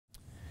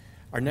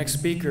Our next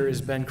speaker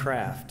is Ben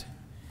Kraft.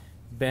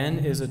 Ben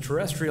is a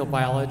terrestrial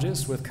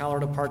biologist with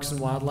Colorado Parks and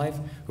Wildlife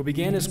who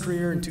began his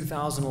career in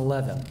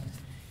 2011.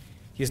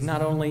 He is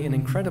not only an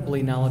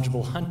incredibly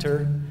knowledgeable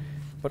hunter,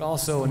 but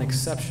also an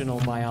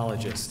exceptional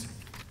biologist.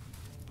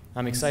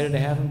 I'm excited to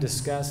have him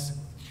discuss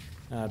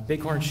mountain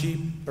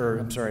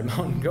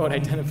goat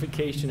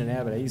identification and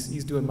habitat.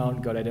 He's doing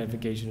mountain goat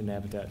identification and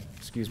habitat,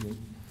 excuse me.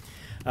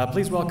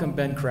 Please welcome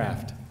Ben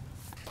Kraft.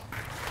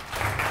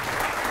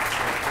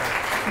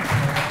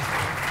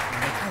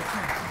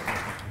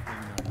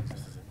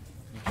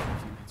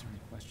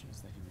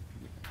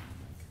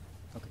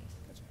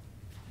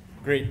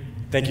 Great,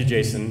 thank you,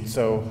 Jason.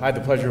 So I had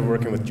the pleasure of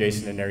working with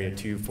Jason in Area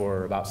 2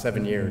 for about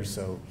 7 years,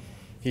 so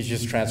he's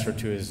just transferred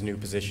to his new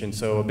position.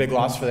 So a big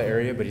loss for the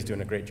area, but he's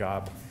doing a great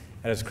job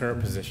at his current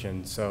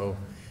position. So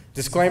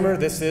disclaimer,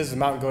 this is a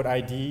Mountain Goat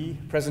ID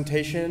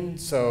presentation,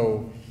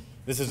 so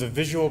this is a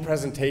visual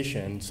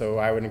presentation, so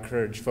I would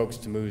encourage folks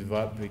to move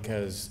up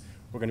because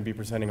we're going to be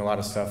presenting a lot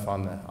of stuff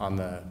on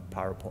the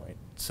PowerPoint.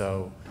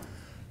 So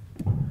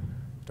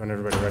don't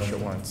everybody rush at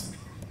once.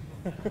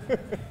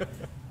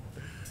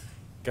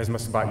 You guys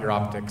must have bought your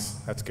optics.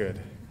 That's good.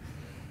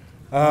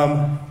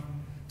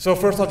 So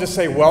first I'll just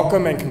say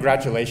welcome and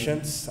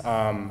congratulations.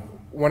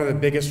 One of the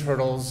biggest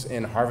hurdles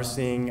in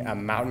harvesting a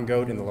mountain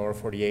goat in the lower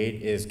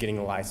 48 is getting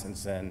a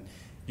license. And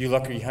you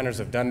lucky hunters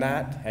have done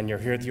that, and you're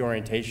here at the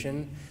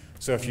orientation.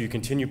 So if you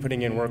continue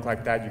putting in work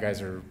like that, you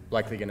guys are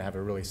likely going to have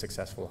a really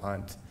successful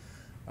hunt.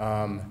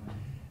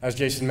 As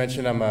Jason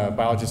mentioned, I'm a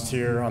biologist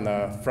here on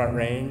the Front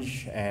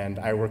Range, and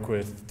I work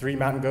with 3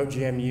 mountain goat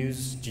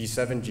GMUs,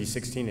 G7,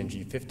 G16, and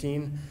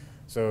G15.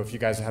 So if you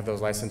guys have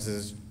those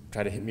licenses,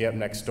 try to hit me up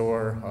next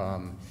door.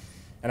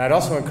 And I'd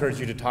also encourage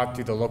you to talk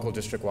to the local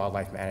district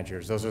wildlife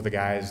managers. Those are the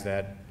guys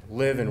that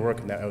live and work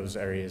in those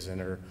areas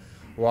and are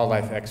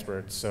wildlife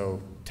experts. So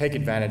take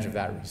advantage of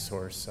that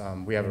resource.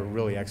 We have a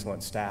really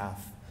excellent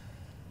staff.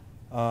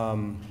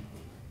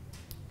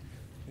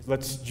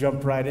 Let's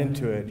jump right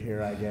into it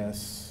here, I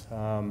guess.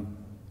 Uh-oh.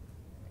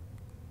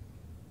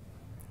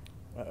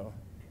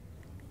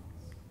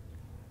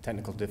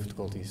 Technical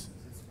difficulties.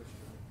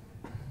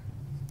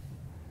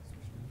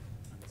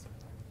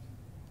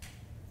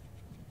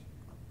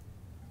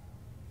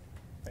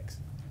 Thanks.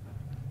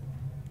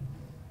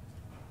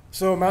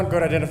 So mountain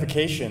goat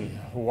identification,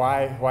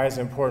 why is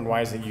it important?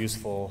 Why is it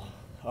useful?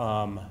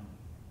 I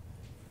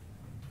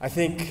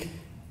think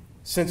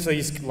since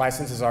these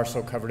licenses are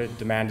so coveted,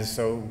 demand is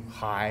so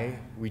high,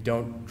 we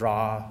don't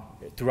draw.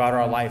 Throughout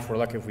our life, we're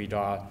lucky if we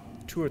draw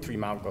 2 or 3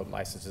 mountain goat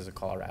licenses in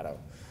Colorado.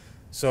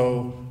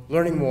 So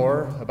learning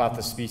more about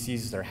the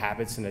species, their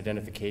habits and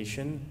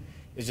identification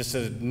is just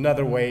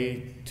another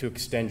way to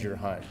extend your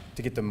hunt,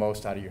 to get the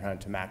most out of your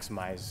hunt, to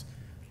maximize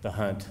the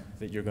hunt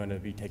that you're going to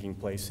be taking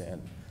place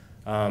in.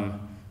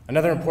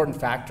 Another important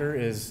factor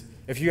is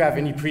if you have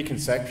any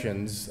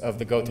preconceptions of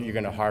the goat that you're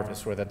going to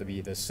harvest, whether that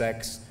be the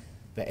sex,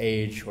 the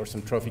age, or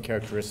some trophy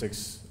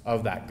characteristics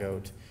of that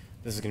goat,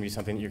 this is going to be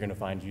something that you're going to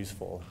find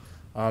useful.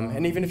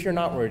 And even if you're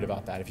not worried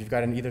about that, if you've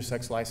got an either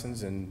sex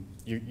license and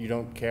you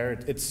don't care,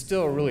 it's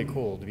still really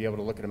cool to be able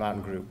to look at a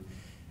mountain group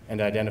and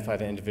identify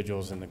the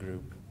individuals in the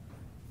group.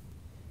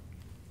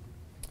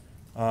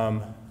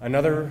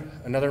 Another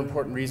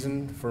important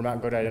reason for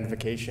mountain goat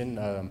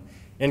identification,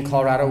 in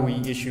Colorado we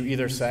issue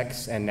either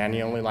sex and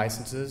nanny-only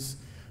licenses.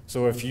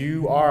 So if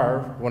you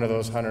are one of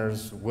those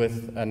hunters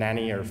with a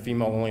nanny or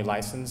female-only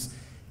license,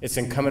 it's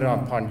incumbent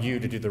upon you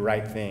to do the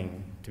right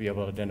thing to be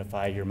able to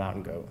identify your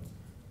mountain goat.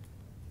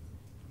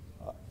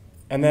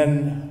 And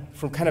then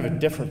from kind of a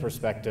different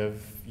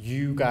perspective,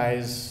 you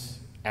guys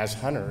as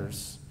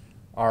hunters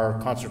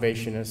are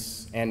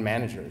conservationists and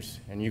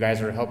managers, and you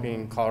guys are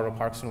helping Colorado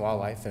Parks and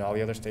Wildlife and all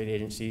the other state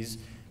agencies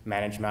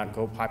manage mountain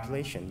goat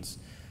populations.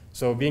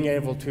 So being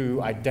able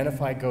to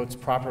identify goats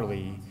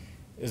properly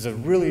is a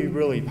really,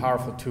 really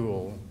powerful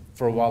tool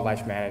for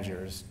wildlife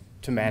managers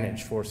to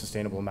manage for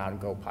sustainable mountain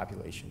goat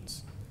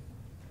populations.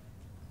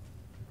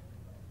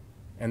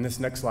 And this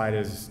next slide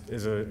is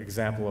an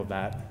example of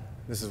that.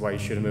 This is why you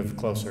should have moved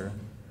closer.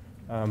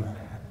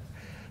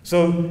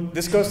 So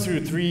this goes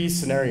through 3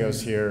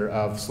 scenarios here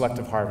of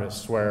selective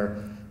harvest,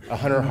 where a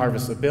hunter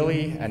harvests a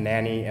billy, a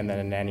nanny, and then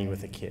a nanny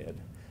with a kid.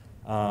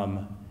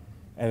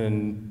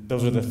 And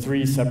those are the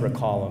 3 separate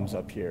columns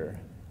up here.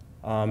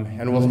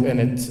 And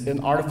it's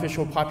an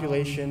artificial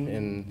population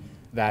in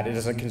that it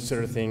doesn't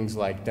consider things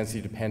like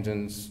density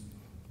dependence,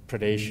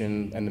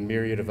 predation, and the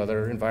myriad of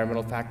other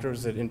environmental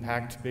factors that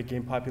impact big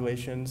game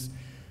populations.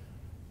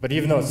 But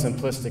even though it's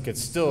simplistic,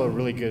 it's still a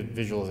really good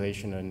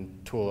visualization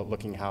and tool at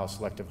looking how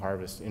selective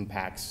harvest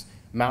impacts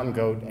mountain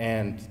goat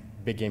and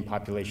big game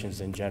populations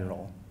in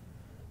general.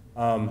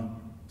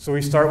 So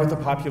we start with the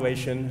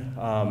population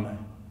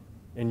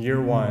in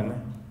year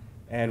 1,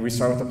 and we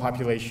start with a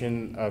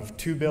population of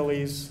 2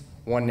 billies,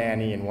 1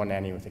 nanny, and 1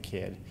 nanny with a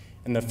kid.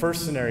 In the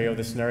first scenario,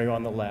 the scenario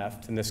on the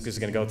left, and this is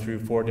going to go through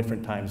 4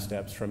 different time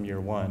steps from year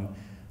 1,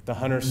 the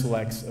hunter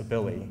selects a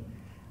billy.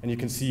 And you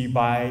can see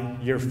by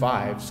year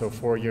 5, so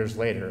 4 years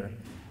later,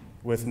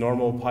 with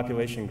normal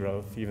population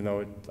growth, even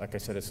though, like I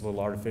said, it's a little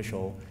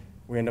artificial,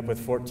 we end up with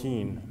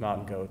 14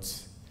 mountain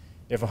goats.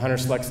 If a hunter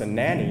selects a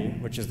nanny,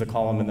 which is the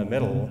column in the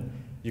middle,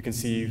 you can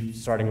see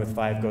starting with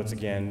 5 goats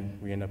again,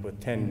 we end up with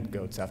 10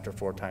 goats after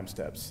 4 time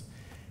steps.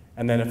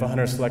 And then if a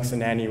hunter selects a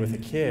nanny with a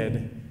kid,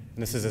 and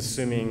this is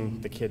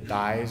assuming the kid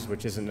dies,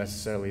 which isn't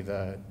necessarily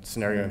the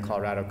scenario in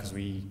Colorado because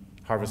we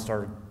harvest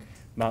our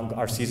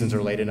seasons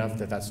are late enough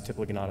that that's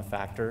typically not a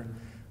factor.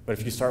 But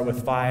if you start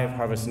with 5,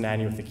 harvest a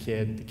nanny with a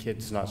kid, the kid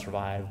does not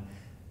survive.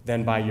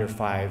 Then by year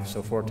 5,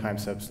 so 4 time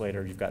steps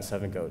later, you've got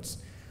 7 goats.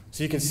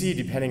 So you can see,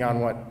 depending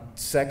on what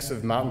sex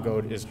of mountain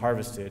goat is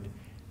harvested,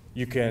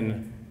 you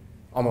can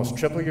almost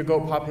triple your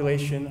goat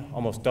population,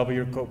 almost double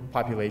your goat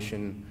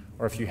population,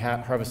 or if you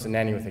harvest a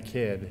nanny with a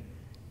kid,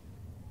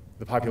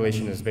 the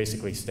population is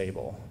basically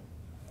stable.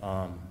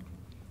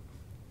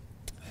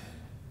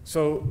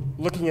 So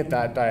looking at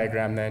that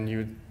diagram then,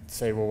 you'd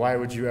say, well, why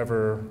would you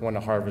ever want to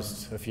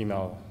harvest a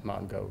female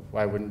mountain goat?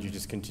 Why wouldn't you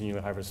just continue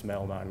to harvest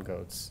male mountain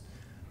goats?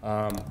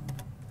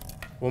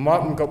 Well,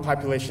 mountain goat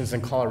populations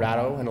in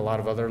Colorado and a lot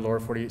of other lower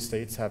 48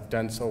 states have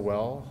done so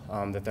well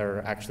that there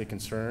are actually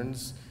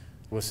concerns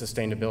with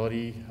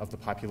sustainability of the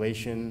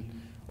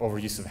population,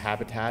 overuse of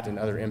habitat, and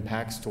other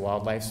impacts to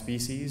wildlife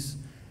species.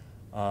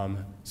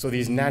 So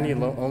these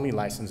nanny-only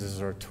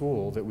licenses are a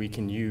tool that we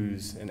can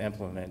use and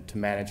implement to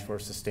manage for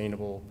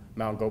sustainable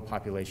mountain goat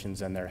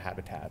populations and their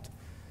habitat.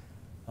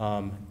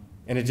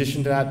 In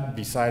addition to that,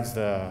 besides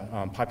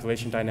the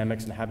population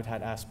dynamics and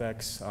habitat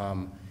aspects,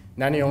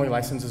 nanny-only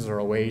licenses are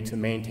a way to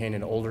maintain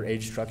an older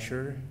age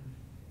structure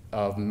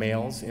of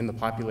males in the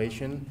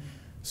population.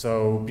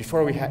 So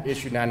before we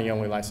issued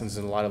nanny-only licenses,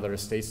 and a lot of other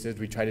states did,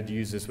 we tried to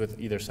use this with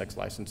either sex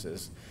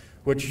licenses,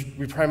 which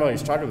we primarily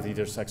started with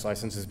either sex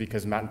licenses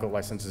because mountain goat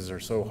licenses are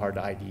so hard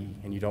to ID,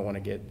 and you don't want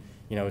to get,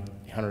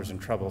 hunters in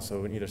trouble,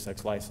 so an either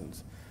sex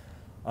license.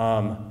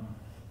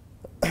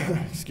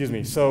 Excuse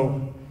me.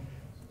 So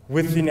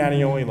with the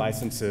nanny-only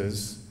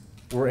licenses,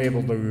 we're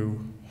able to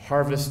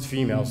harvest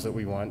females that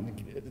we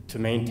want to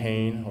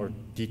maintain or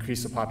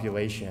decrease the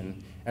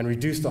population and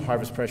reduce the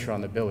harvest pressure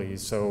on the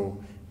billies. So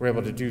we're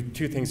able to do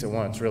 2 things at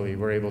once, really.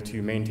 We're able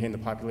to maintain the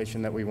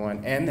population that we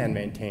want and then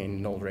maintain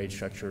an older age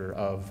structure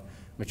of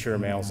mature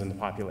males in the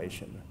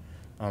population.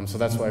 So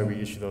that's why we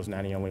issue those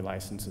nanny-only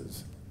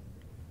licenses.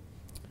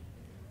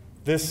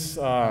 This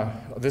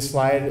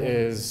slide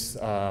is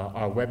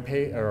our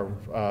webpage,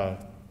 or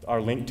our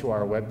link to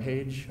our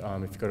webpage.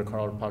 If you go to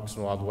Colorado Parks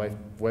and Wildlife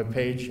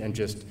webpage and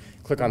just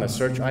click on the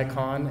search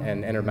icon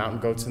and enter mountain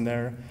goats in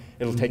there,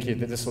 it'll take you,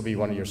 this will be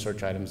one of your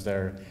search items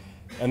there.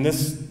 And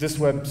this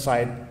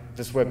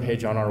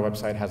webpage on our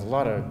website has a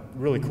lot of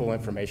really cool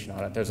information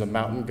on it. There's a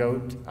mountain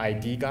goat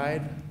ID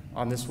guide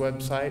on this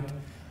website,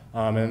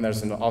 and then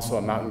there's also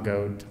a mountain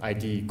goat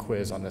ID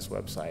quiz on this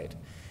website.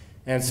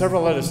 And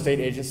several other state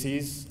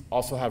agencies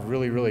also have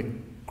really, really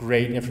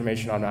great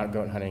information on mountain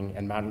goat hunting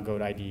and mountain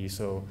goat ID,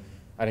 so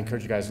I'd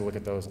encourage you guys to look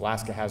at those.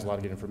 Alaska has a lot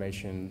of good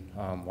information.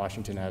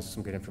 Washington has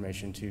some good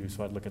information too,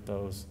 so I'd look at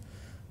those.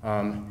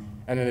 And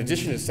in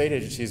addition to state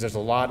agencies, there's a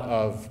lot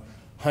of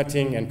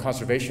hunting and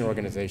conservation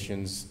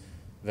organizations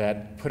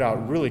that put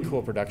out really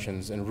cool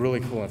productions and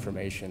really cool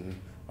information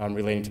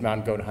relating to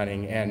mountain goat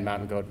hunting and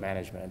mountain goat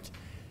management.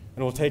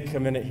 And we'll take a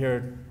minute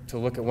here to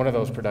look at one of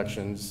those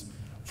productions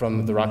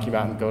from the Rocky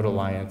Mountain Goat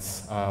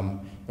Alliance,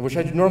 in which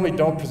I normally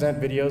don't present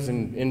videos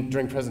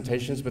during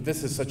presentations, but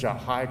this is such a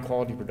high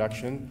quality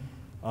production.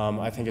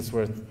 I think it's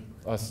worth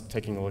us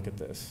taking a look at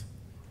this.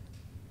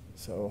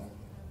 So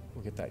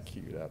we'll get that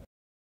queued up.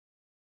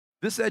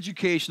 This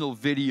educational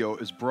video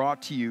is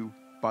brought to you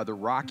by the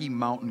Rocky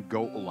Mountain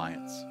Goat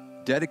Alliance,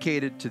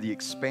 dedicated to the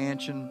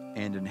expansion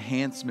and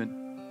enhancement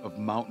of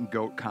mountain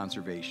goat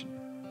conservation.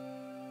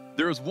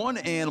 There is one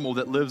animal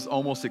that lives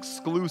almost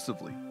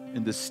exclusively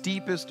in the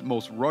steepest,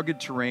 most rugged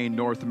terrain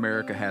North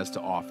America has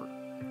to offer,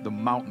 the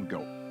mountain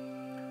goat.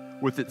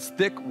 With its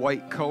thick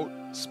white coat,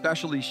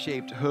 specially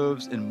shaped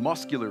hooves, and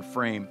muscular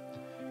frame,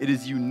 it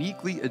is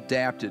uniquely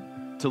adapted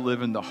to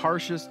live in the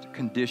harshest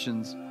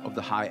conditions of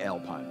the high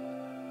alpine.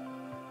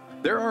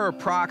 There are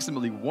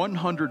approximately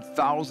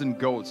 100,000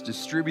 goats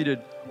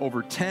distributed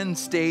over 10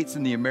 states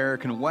in the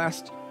American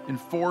West and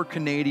 4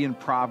 Canadian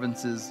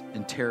provinces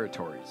and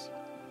territories.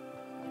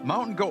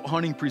 Mountain goat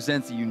hunting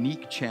presents a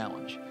unique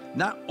challenge,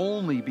 not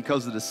only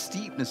because of the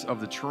steepness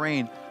of the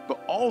terrain,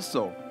 but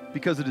also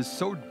because it is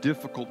so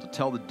difficult to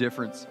tell the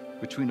difference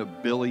between a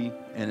billy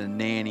and a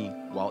nanny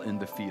while in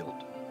the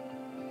field.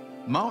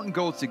 Mountain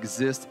goats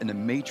exist in a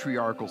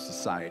matriarchal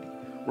society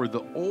where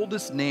the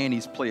oldest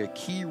nannies play a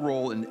key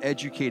role in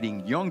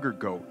educating younger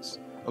goats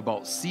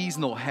about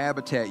seasonal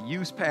habitat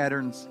use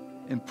patterns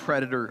and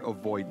predator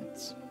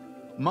avoidance.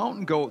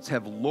 Mountain goats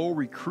have low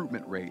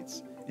recruitment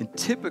rates, and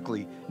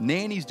typically,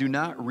 nannies do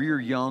not rear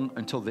young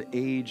until the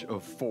age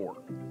of 4.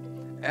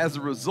 As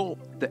a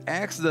result, the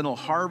accidental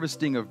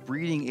harvesting of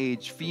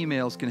breeding-age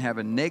females can have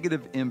a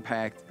negative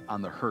impact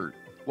on the herd,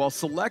 while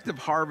selective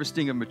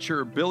harvesting of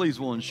mature billies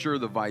will ensure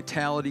the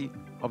vitality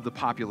of the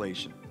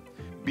population.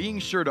 Being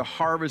sure to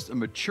harvest a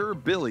mature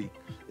billy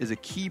is a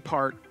key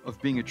part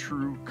of being a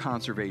true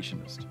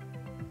conservationist.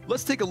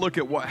 Let's take a look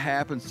at what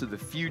happens to the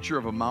future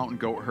of a mountain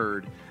goat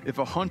herd if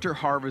a hunter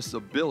harvests a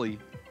billy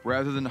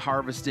rather than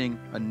harvesting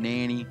a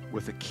nanny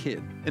with a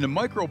kid. In a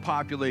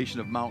micropopulation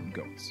of mountain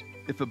goats,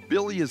 if a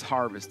billy is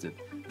harvested,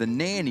 the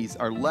nannies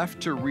are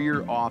left to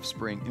rear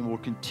offspring and will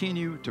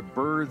continue to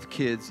birth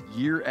kids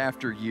year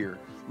after year,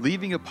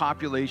 leaving a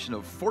population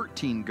of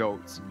 14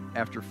 goats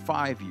after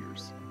 5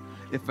 years.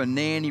 If a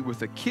nanny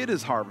with a kid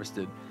is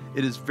harvested,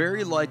 it is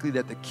very likely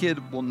that the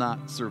kid will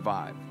not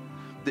survive.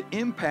 The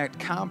impact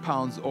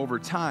compounds over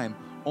time,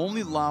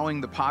 only allowing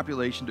the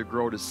population to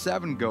grow to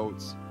 7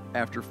 goats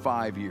after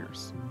 5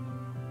 years.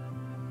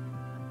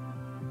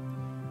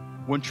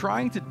 When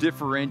trying to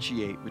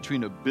differentiate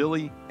between a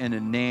billy and a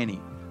nanny,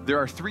 there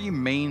are 3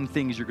 main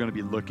things you're going to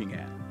be looking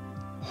at: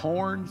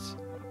 horns,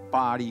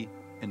 body,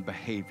 and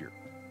behavior.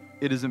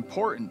 It is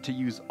important to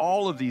use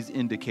all of these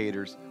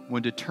indicators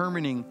when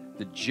determining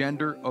the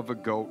gender of a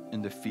goat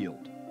in the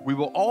field. We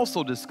will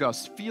also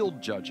discuss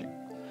field judging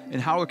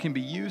and how it can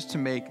be used to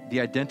make the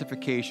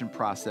identification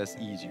process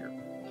easier.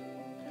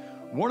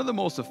 One of the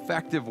most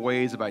effective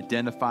ways of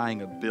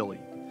identifying a billy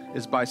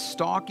is by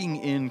stalking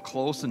in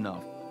close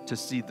enough to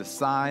see the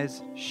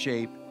size,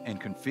 shape, and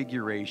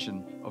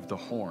configuration of the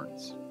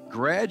horns.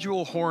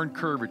 Gradual horn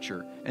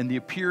curvature and the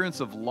appearance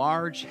of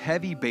large,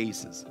 heavy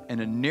bases and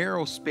a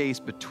narrow space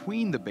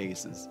between the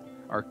bases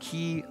are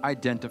key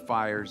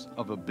identifiers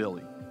of a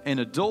billy. An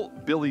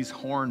adult billy's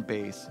horn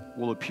base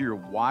will appear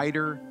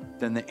wider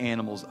than the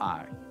animal's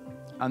eye.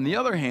 On the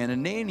other hand, a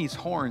nanny's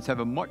horns have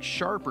a much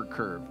sharper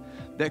curve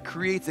that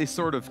creates a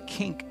sort of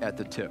kink at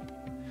the tip.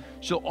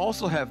 She'll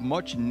also have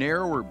much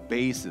narrower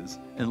bases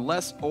and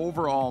less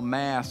overall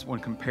mass when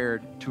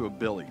compared to a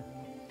billy.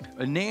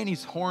 A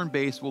nanny's horn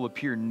base will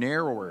appear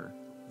narrower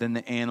than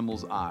the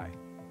animal's eye.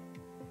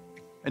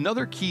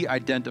 Another key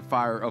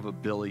identifier of a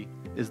billy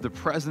is the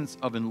presence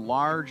of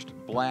enlarged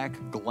black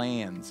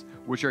glands,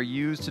 which are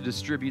used to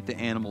distribute the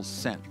animal's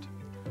scent.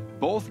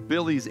 Both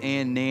billies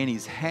and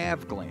nannies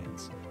have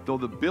glands, though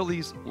the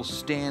billies will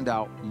stand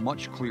out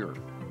much clearer.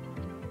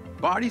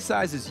 Body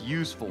size is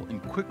useful in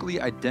quickly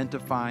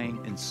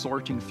identifying and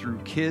sorting through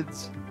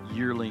kids,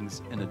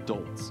 yearlings, and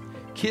adults.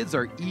 Kids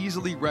are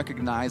easily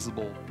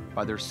recognizable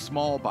by their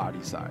small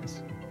body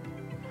size.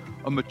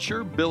 A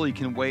mature billy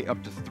can weigh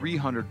up to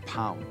 300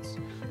 pounds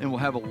and will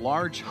have a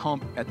large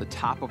hump at the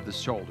top of the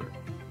shoulder.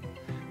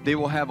 They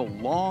will have a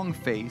long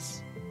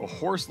face, a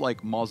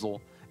horse-like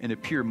muzzle, and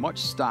appear much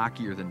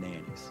stockier than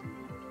nannies.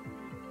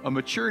 A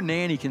mature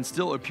nanny can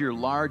still appear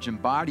large in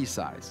body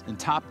size and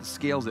top the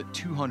scales at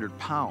 200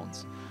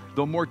 pounds,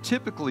 though more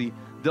typically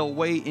they'll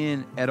weigh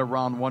in at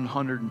around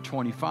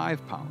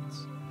 125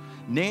 pounds.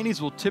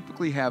 Nannies will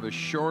typically have a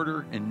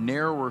shorter and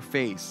narrower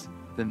face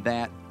than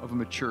that of a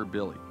mature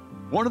billy.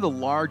 One of the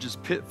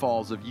largest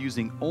pitfalls of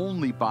using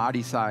only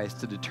body size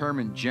to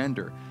determine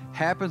gender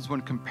happens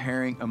when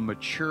comparing a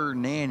mature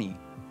nanny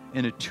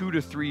and a 2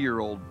 to 3 year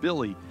old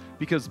billy,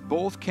 because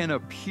both can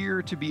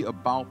appear to be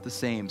about the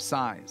same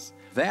size.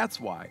 That's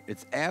why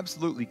it's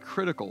absolutely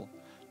critical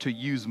to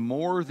use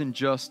more than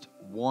just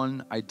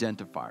one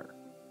identifier.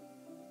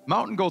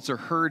 Mountain goats are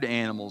herd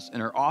animals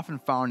and are often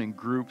found in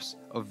groups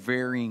of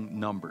varying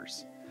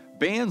numbers.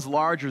 Bands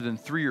larger than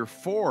 3 or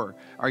 4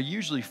 are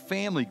usually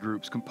family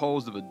groups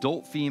composed of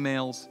adult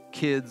females,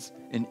 kids,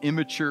 and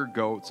immature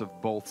goats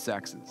of both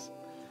sexes.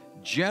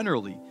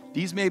 Generally,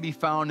 these may be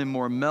found in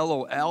more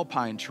mellow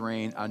alpine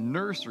terrain on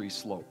nursery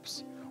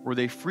slopes, where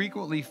they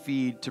frequently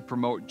feed to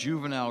promote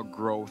juvenile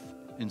growth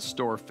and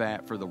store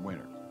fat for the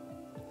winter.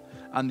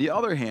 On the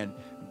other hand,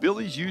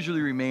 billies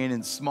usually remain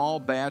in small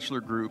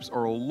bachelor groups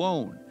or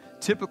alone,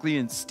 typically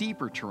in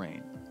steeper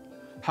terrain.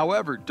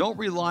 However, don't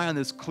rely on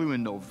this clue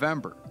in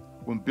November,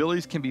 when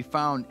billies can be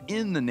found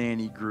in the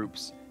nanny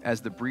groups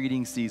as the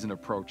breeding season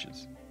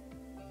approaches.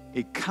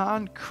 A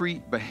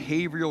concrete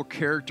behavioral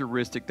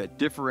characteristic that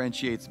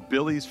differentiates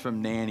billies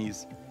from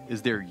nannies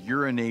is their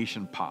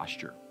urination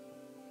posture.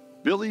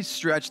 Billies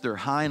stretch their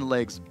hind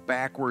legs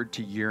backward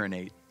to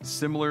urinate,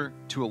 similar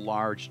to a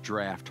large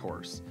draft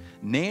horse.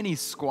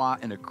 Nannies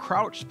squat in a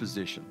crouched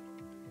position,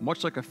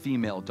 much like a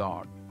female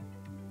dog.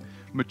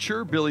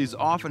 Mature billies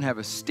often have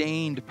a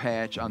stained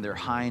patch on their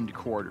hind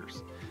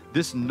quarters.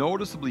 This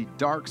noticeably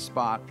dark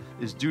spot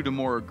is due to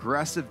more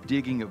aggressive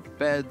digging of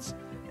beds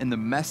and the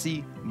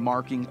messy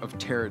marking of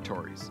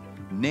territories.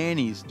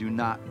 Nannies do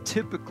not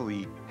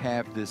typically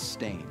have this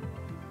stain.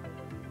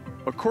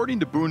 According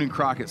to Boone and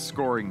Crockett's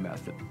scoring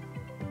method,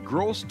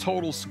 gross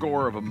total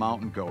score of a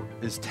mountain goat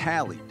is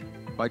tallied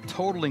by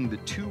totaling the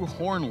 2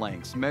 horn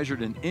lengths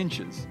measured in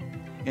inches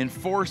and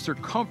 4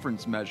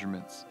 circumference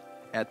measurements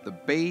at the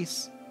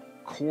base,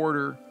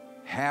 quarter,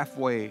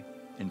 halfway,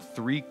 and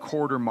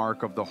 3/4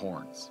 mark of the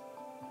horns.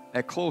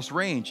 At close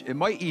range, it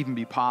might even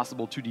be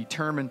possible to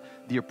determine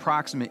the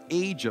approximate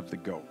age of the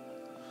goat.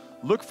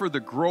 Look for the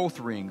growth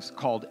rings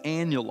called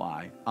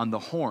annuli on the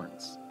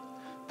horns.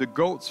 The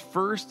goat's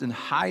first and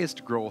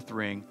highest growth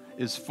ring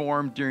is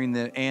formed during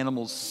the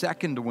animal's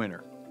second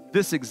winter.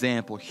 This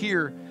example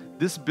here,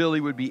 this billy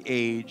would be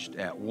aged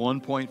at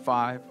 1.5,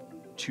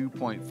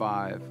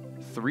 2.5,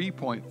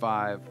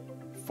 3.5,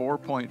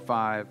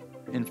 4.5,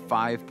 and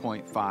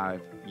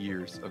 5.5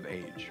 years of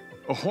age.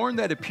 A horn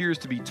that appears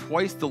to be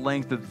twice the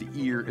length of the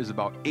ear is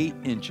about 8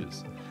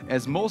 inches,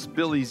 as most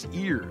billies'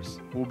 ears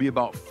will be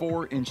about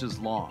 4 inches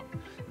long.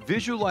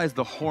 Visualize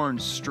the horn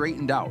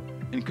straightened out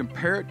and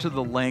compare it to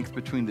the length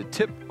between the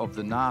tip of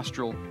the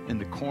nostril and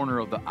the corner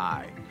of the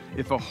eye.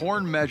 If a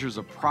horn measures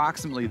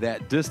approximately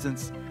that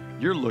distance,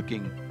 you're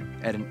looking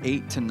at an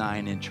 8 to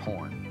 9 inch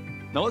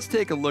horn. Now let's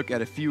take a look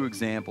at a few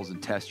examples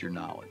and test your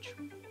knowledge.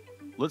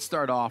 Let's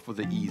start off with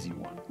an easy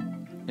one.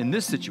 In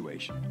this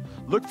situation,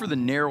 look for the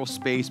narrow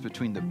space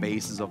between the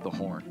bases of the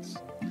horns.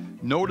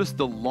 Notice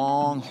the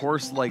long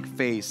horse-like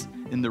face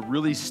and the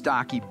really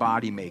stocky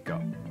body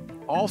makeup.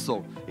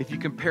 Also, if you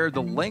compare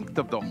the length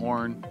of the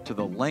horn to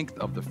the length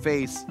of the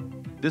face,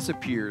 this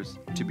appears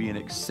to be an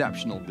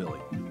exceptional billy.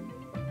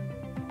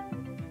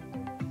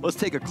 Let's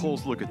take a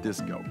close look at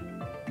this goat.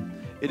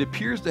 It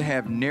appears to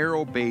have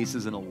narrow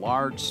bases and a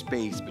large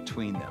space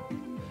between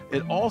them.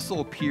 It also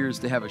appears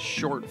to have a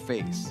short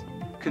face.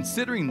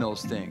 Considering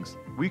those things,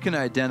 we can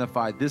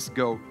identify this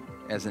goat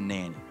as a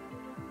nanny.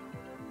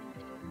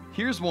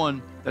 Here's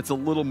one that's a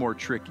little more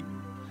tricky.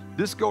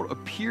 This goat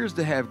appears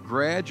to have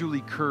gradually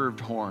curved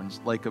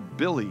horns like a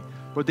billy,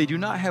 but they do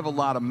not have a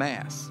lot of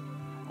mass.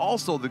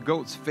 Also, the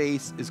goat's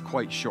face is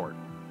quite short.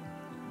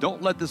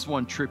 Don't let this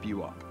one trip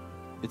you up.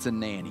 It's a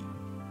nanny.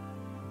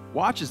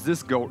 Watch as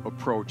this goat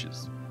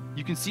approaches.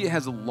 You can see it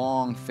has a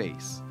long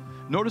face.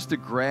 Notice the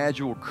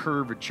gradual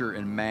curvature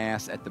and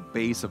mass at the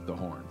base of the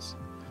horns.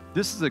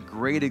 This is a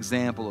great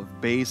example of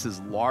bases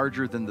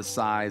larger than the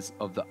size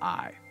of the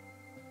eye.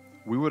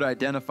 We would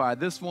identify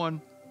this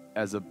one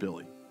as a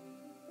billy.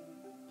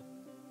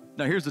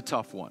 Now here's a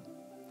tough one.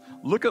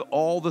 Look at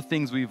all the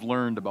things we've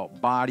learned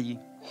about body,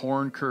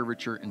 horn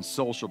curvature, and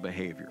social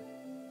behavior.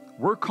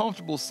 We're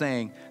comfortable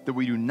saying that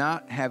we do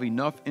not have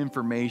enough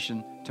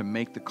information to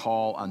make the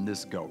call on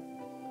this goat.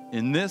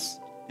 In this,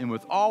 and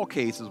with all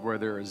cases where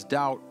there is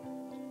doubt,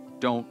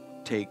 don't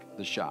take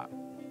the shot.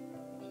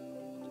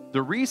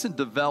 The recent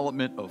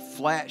development of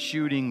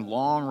flat-shooting,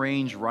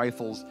 long-range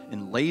rifles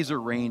and laser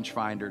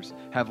rangefinders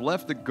have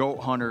left the goat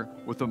hunter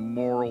with a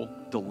moral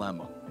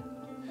dilemma.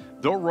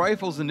 Though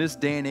rifles in this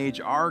day and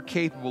age are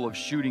capable of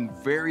shooting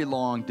very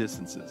long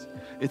distances,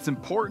 it's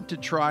important to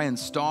try and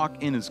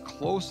stalk in as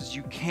close as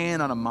you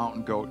can on a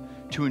mountain goat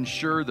to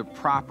ensure the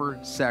proper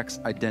sex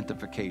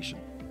identification.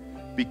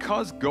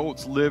 Because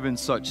goats live in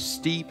such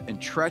steep and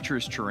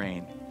treacherous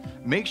terrain,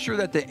 make sure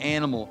that the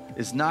animal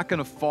is not going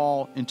to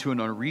fall into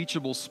an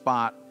unreachable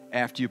spot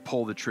after you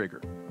pull the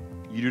trigger.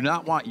 You do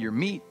not want your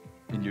meat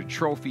and your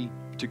trophy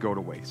to go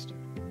to waste.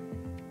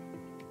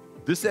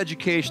 This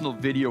educational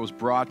video is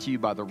brought to you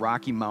by the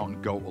Rocky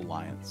Mountain Goat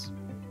Alliance.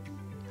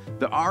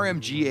 The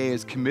RMGA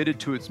is committed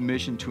to its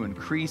mission to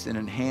increase and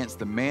enhance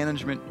the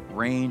management,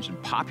 range,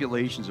 and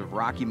populations of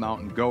Rocky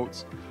Mountain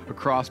goats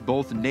across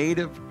both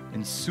native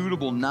and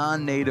suitable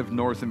non-native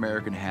North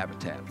American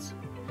habitats.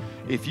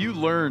 If you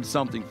learned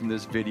something from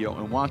this video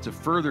and want to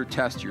further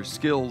test your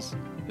skills,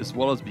 as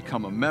well as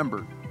become a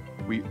member,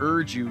 we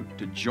urge you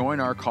to join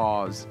our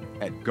cause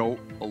at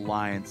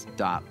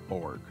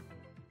goatalliance.org.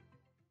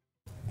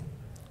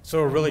 So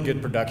a really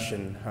good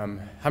production.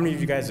 How many of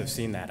you guys have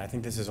seen that? I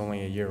think this is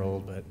only a year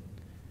old, but it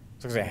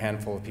looks like a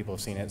handful of people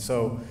have seen it.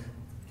 So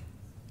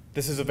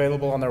this is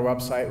available on their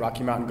website,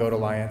 Rocky Mountain Goat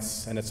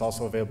Alliance, and it's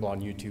also available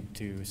on YouTube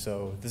too.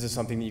 So this is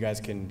something that you guys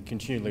can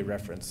continually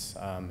reference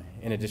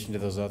in addition to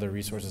those other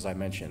resources I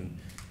mentioned.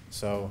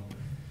 So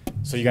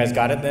you guys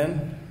got it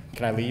then?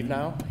 Can I leave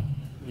now?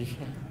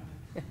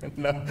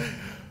 No?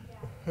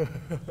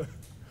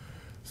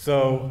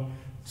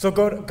 So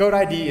goat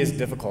ID is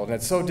difficult, and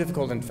it's so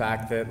difficult, in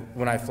fact, that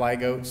when I fly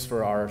goats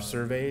for our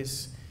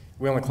surveys,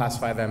 we only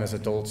classify them as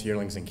adults,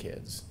 yearlings, and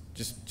kids.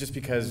 Just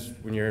because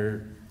when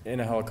you're in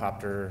a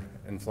helicopter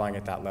and flying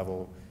at that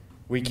level,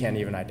 we can't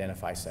even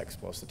identify sex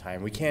most of the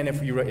time. We can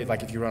if you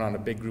run on a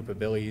big group of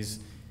billies,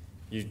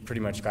 you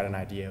pretty much got an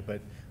idea.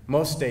 But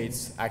most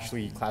states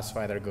actually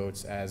classify their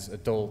goats as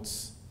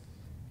adults,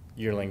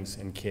 yearlings,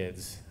 and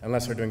kids,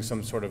 unless they're doing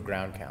some sort of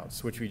ground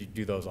counts, which we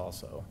do those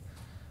also.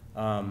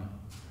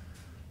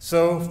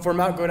 So for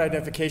mount goat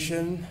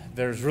identification,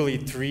 there's really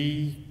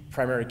 3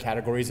 primary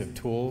categories of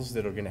tools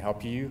that are going to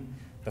help you.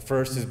 The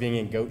first is being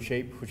in goat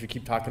shape, which we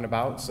keep talking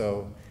about.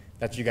 So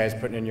that's you guys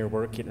putting in your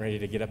work, getting ready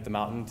to get up the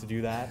mountain to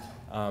do that.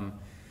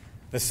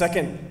 The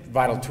second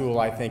vital tool,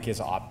 I think, is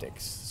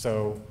optics.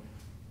 So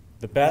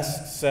the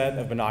best set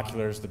of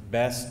binoculars, the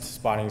best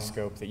spotting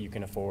scope that you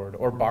can afford,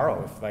 or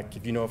borrow.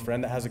 If you know a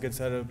friend that has a good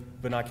set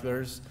of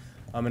binoculars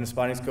and a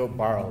spotting scope,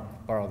 borrow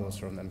those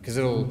from them, because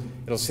it'll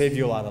save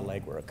you a lot of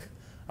legwork.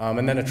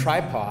 And then a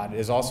tripod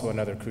is also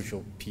another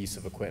crucial piece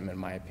of equipment, in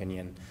my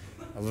opinion.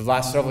 Over the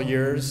last several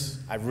years,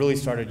 I've really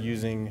started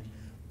using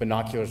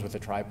binoculars with a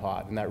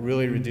tripod, and that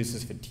really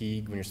reduces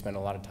fatigue when you're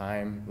spending a lot of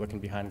time looking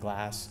behind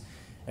glass.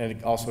 And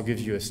it also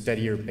gives you a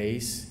steadier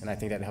base, and I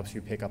think that helps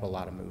you pick up a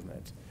lot of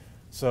movement.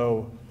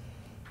 So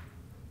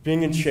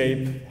being in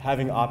shape,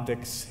 having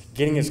optics,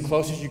 getting as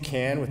close as you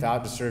can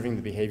without disturbing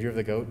the behavior of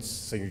the goats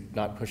so you're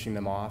not pushing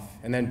them off,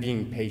 and then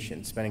being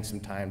patient, spending some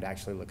time to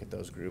actually look at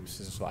those groups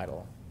is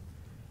vital.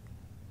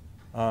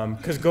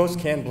 Because goats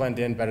can blend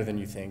in better than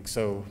you think.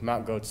 So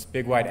mountain goats,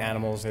 big white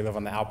animals, they live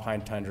on the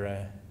alpine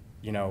tundra,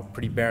 you know,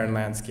 pretty barren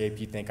landscape.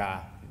 You think,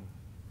 I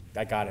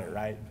got it,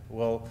 right?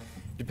 Well,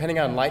 depending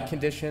on light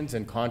conditions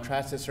and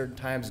contrast at certain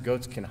times,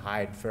 goats can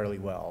hide fairly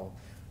well,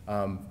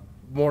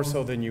 more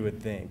so than you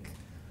would think.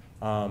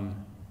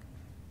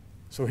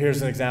 So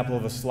here's an example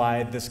of a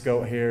slide. This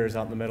goat here is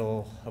out in the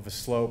middle of a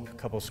slope, a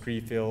couple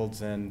scree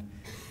fields, and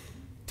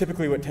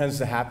typically what tends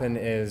to happen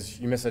is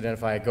you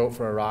misidentify a goat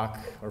for a rock,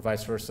 or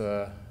vice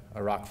versa,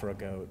 a rock for a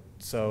goat.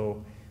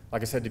 So,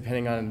 like I said,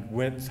 depending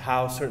on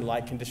how certain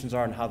light conditions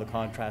are and how the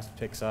contrast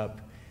picks up,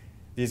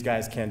 these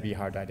guys can be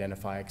hard to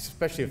identify,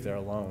 especially if they're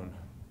alone.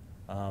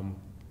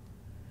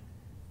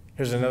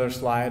 Here's another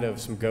slide of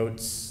some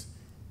goats,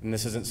 and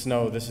this isn't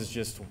snow, this is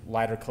just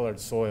lighter colored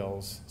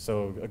soils,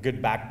 so a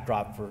good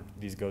backdrop for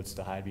these goats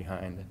to hide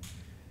behind.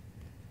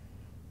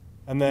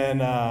 And then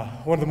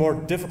one of the more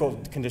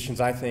difficult conditions,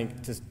 I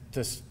think,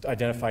 to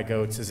identify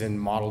goats is in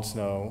mottled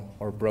snow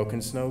or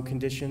broken snow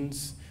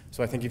conditions.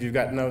 So I think if you've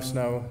got no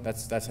snow,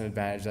 that's an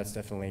advantage, that's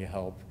definitely a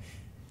help.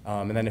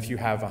 And then if you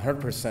have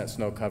 100%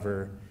 snow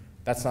cover,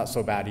 that's not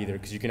so bad either,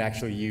 because you can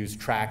actually use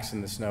tracks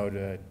in the snow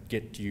to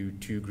get you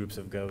two groups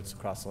of goats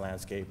across the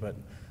landscape. But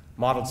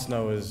mottled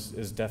snow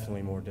is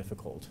definitely more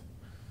difficult.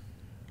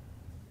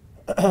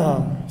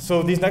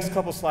 So these next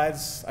couple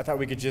slides, I thought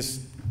we could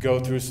just go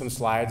through some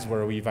slides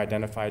where we've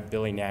identified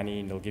Billy,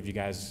 Nanny, and it'll give you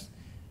guys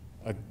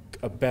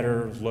a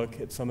better look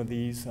at some of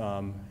these.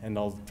 And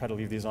I'll try to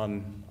leave these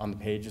on the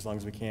page as long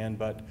as we can.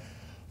 But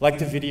like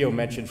the video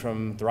mentioned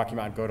from the Rocky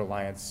Mountain Goat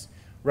Alliance,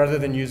 rather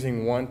than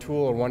using one tool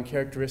or one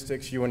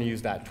characteristics, you want to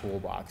use that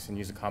toolbox and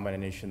use a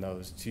combination of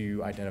those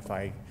to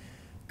identify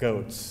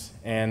goats.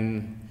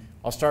 And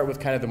I'll start with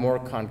kind of the more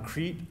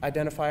concrete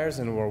identifiers,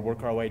 and we'll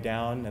work our way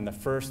down, and the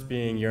first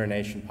being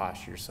urination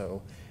posture.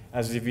 So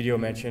as the video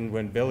mentioned,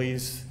 when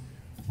billies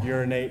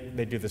urinate,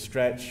 they do the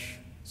stretch,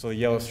 so the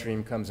yellow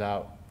stream comes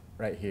out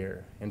right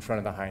here in front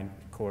of the hind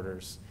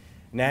quarters.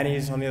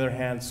 Nannies, on the other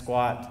hand,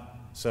 squat,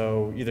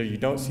 so either you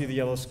don't see the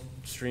yellow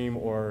stream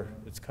or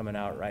it's coming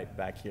out right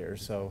back here.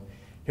 So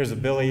here's a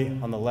billy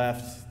on the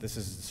left, this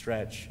is the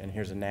stretch, and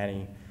here's a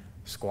nanny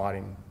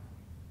squatting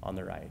on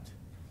the right.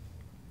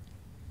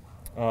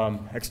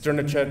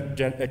 External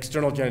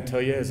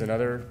genitalia is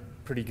another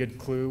pretty good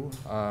clue.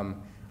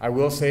 I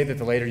will say that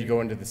the later you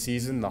go into the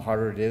season, the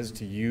harder it is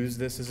to use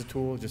this as a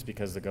tool, just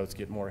because the goats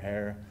get more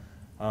hair.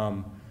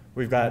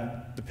 We've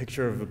got the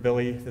picture of a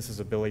billy. This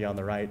is a billy on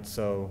the right,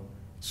 so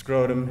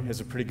scrotum is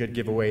a pretty good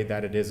giveaway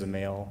that it is a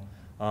male.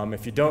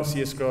 If you don't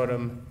see a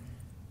scrotum,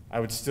 I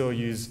would still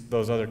use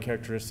those other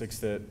characteristics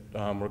that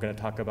we're going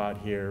to talk about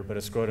here, but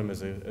a scrotum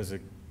is a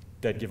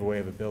dead giveaway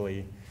of a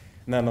billy.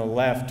 And then on the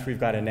left, we've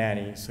got a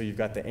nanny, so you've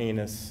got the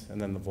anus and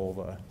then the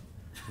vulva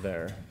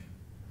there.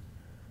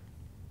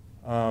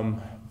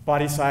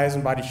 Body size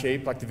and body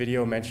shape, like the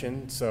video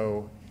mentioned,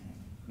 so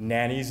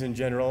nannies in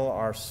general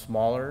are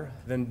smaller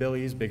than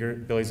billies.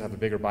 Billies have a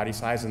bigger body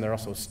size, and they're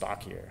also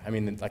stockier. I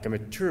mean, like a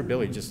mature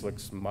billy just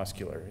looks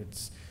muscular.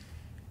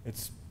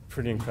 It's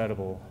pretty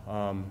incredible.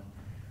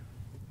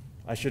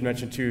 I should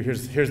mention too,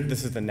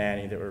 this is the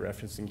nanny that we're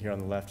referencing here on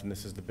the left, and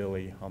this is the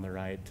billy on the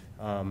right.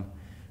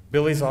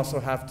 Billies also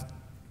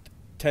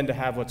tend to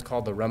have what's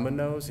called the rumba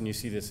nose, and you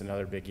see this in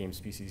other big game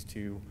species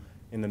too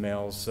in the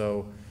males.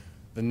 So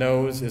the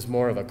nose is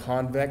more of a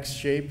convex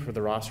shape, or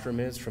the rostrum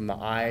is, from the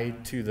eye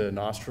to the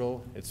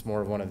nostril. It's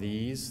more of one of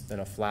these than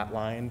a flat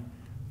line.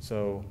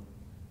 So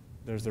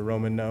there's the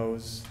Roman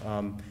nose.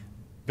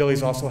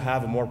 Billies also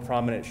have a more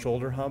prominent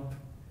shoulder hump.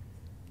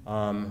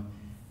 And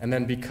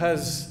then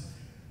because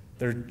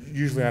they're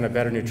usually on a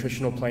better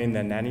nutritional plane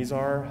than nannies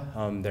are,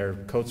 their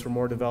coats are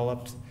more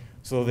developed.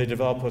 So they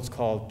develop what's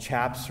called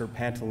chaps or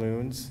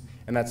pantaloons,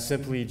 and that's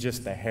simply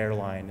just the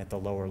hairline at the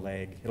lower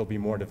leg. It'll be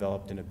more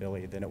developed in a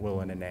billy than it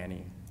will in a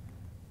nanny.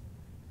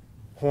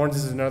 Horns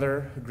is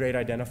another great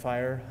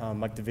identifier.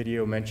 Like the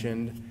video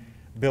mentioned,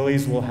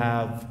 billies will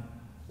have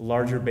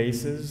larger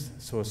bases,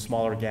 so a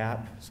smaller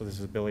gap. So this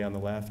is a billy on the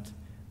left.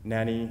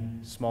 Nanny,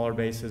 smaller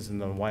bases and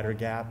then wider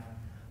gap.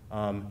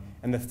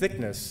 And the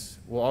thickness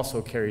will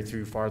also carry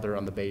through farther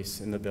on the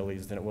base in the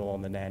billies than it will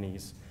on the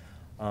nannies.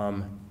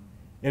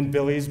 In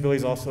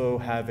billies also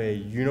have a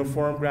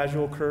uniform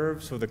gradual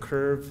curve, so the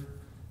curve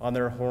on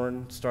their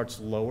horn starts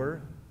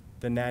lower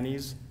than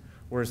nannies,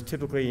 whereas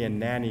typically in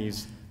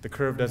nannies, the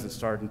curve doesn't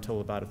start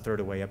until about a third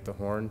of the way up the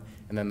horn,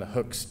 and then the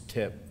hooks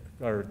tip,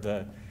 or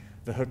it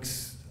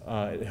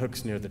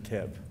hooks near the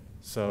tip.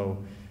 So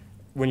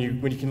when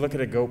you can look at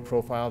a goat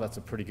profile, that's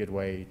a pretty good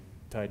way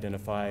to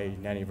identify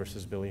nanny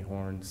versus billy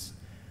horns.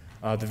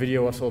 The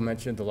video also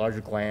mentioned the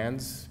larger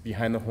glands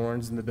behind the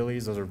horns in the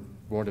billies. Those are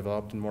more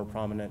developed and more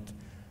prominent.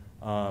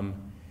 And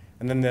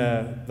then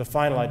the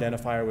final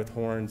identifier with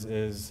horns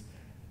is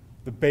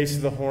The base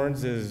of the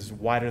horns is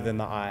wider than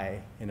the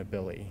eye in a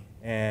billy.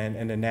 And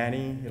in a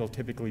nanny, it'll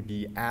typically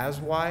be as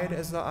wide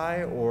as the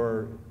eye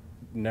or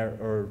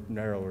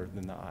narrower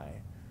than the eye.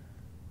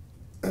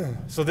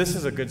 So this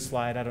is a good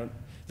slide.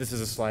 This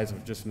is a slide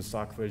of just some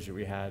stock footage that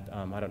we had.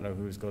 I don't know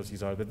whose goats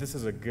these are, but this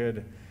is a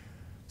good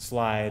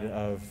slide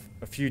of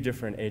a few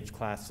different age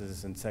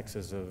classes and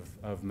sexes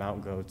of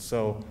mountain goats.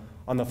 So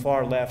on the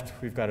far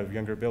left, we've got a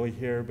younger billy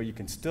here, but you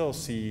can still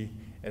see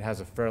it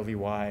has a fairly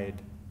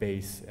wide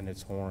base in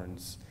its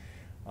horns.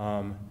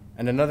 And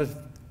another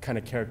kind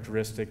of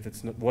characteristic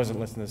that wasn't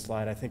listed in the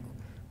slide, I think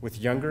with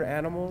younger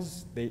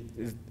animals,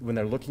 when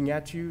they're looking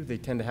at you, they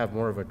tend to have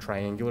more of a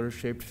triangular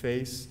shaped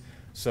face.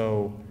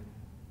 So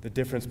the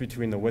difference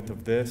between the width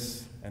of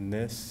this and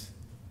this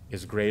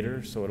is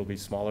greater, so it'll be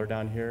smaller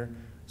down here.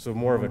 So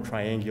more of a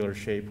triangular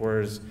shape,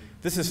 whereas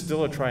this is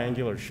still a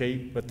triangular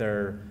shape, but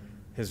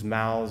his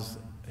mouth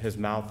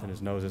and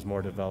his nose is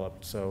more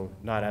developed, so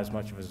not as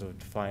much of a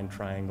defined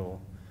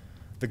triangle.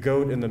 The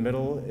goat in the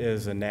middle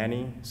is a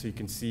nanny, so you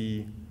can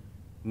see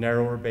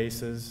narrower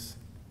bases,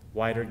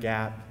 wider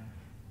gap,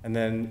 and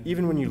then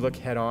even when you look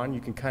head on,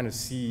 you can kind of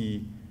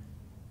see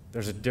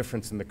there's a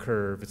difference in the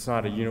curve. It's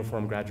not a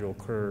uniform gradual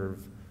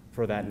curve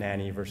for that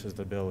nanny versus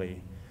the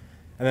billy.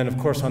 And then of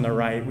course on the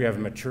right, we have a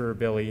mature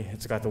billy.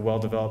 It's got the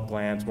well-developed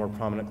glands, more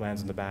prominent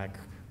glands in the back,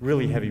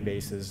 really heavy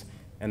bases,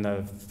 and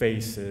the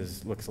face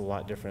looks a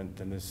lot different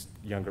than this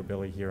younger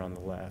billy here on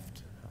the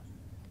left.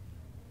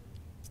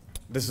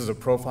 This is a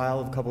profile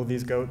of a couple of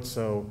these goats.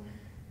 So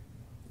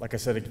like I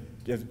said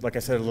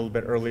a little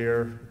bit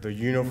earlier, the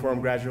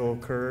uniform gradual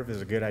curve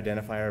is a good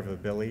identifier of a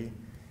billy.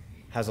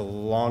 Has a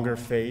longer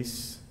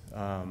face,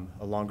 a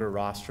longer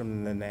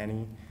rostrum than the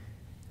nanny,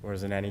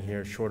 whereas the nanny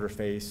here, shorter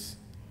face,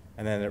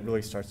 and then it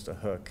really starts to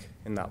hook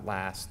in that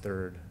last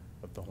third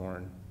of the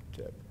horn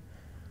tip.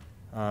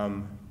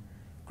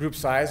 Group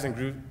size and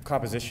group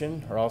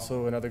composition are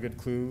also another good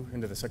clue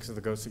into the sex of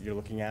the goats that you're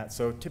looking at.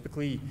 So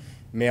typically,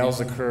 males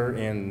occur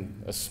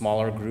in a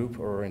smaller group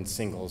or in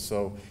singles.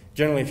 So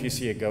generally, if you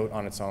see a goat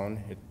on its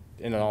own,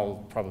 in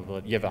all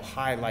probability, you have a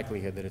high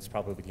likelihood that it's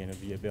probably going to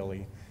be a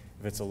billy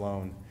if it's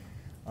alone.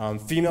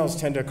 Females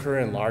tend to occur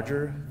in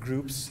larger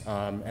groups,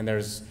 and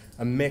there's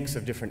a mix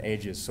of different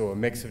ages, so a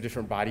mix of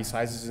different body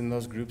sizes in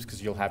those groups,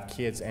 because you'll have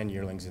kids and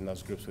yearlings in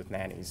those groups with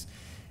nannies.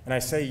 And I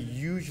say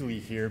usually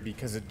here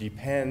because it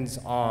depends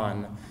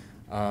on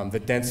the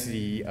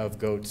density of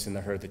goats in the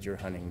herd that you're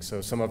hunting.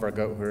 So some of our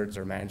goat herds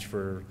are managed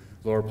for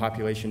lower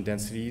population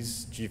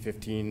densities.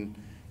 G15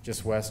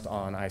 just west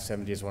on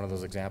I-70 is one of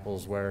those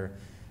examples where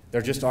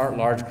there just aren't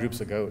large groups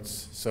of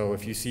goats. So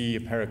if you see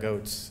a pair of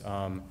goats,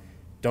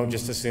 don't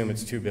just assume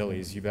it's two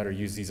billies. You better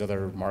use these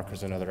other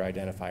markers and other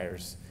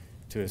identifiers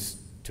to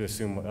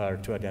assume or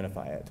to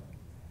identify it.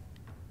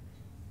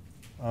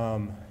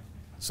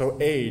 So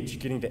age,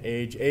 getting to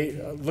age,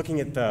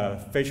 looking at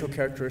the facial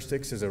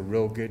characteristics is a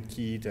real good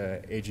key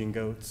to aging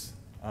goats.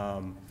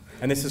 And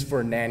this is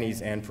for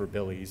nannies and for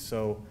billies.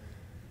 So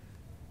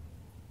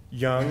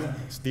young,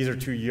 these are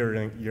two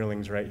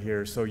yearlings right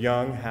here. So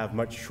young have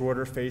much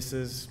shorter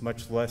faces,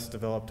 much less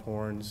developed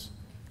horns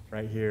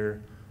right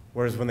here.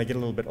 Whereas when they get a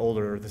little bit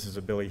older, this is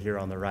a billy here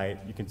on the right.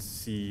 You can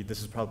see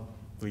this is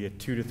probably a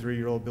 2 to 3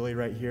 year old billy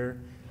right here.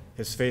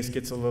 His face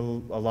gets a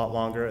lot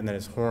longer, and then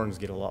his horns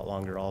get a lot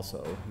longer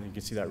also. And you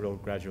can see that real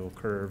gradual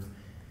curve.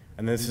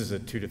 And this is a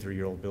 2 to 3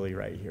 year old billy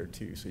right here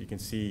too. So you can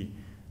see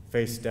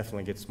face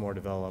definitely gets more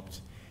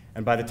developed.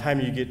 And by the time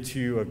you get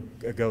to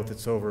a goat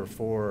that's over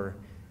 4,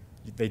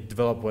 they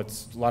develop what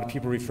a lot of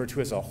people refer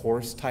to as a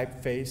horse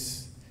type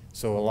face.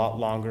 So a lot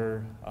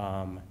longer,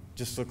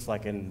 just looks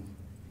like an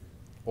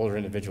older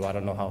individual. I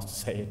don't know how else to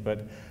say it,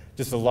 but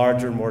just a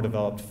larger, more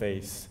developed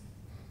face.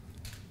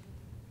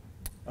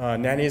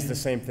 Nanny is the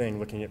same thing,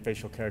 looking at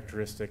facial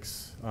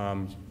characteristics.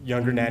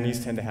 Younger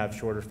nannies tend to have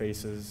shorter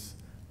faces,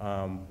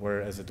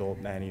 whereas adult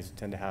nannies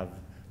tend to have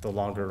the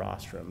longer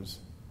rostrums.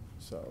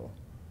 So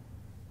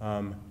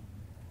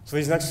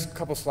these next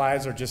couple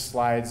slides are just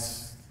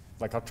slides,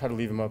 like I'll try to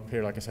leave them up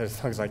here, like I said,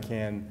 as long as I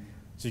can,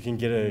 so you can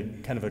get a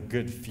kind of a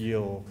good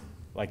feel.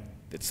 Like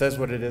it says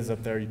what it is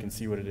up there, you can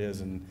see what it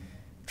is, and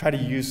try to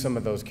use some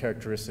of those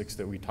characteristics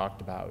that we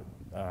talked about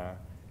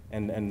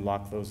and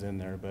lock those in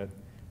there. But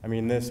I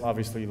mean, this,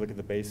 obviously, you look at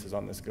the bases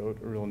on this goat,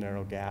 a real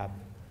narrow gap.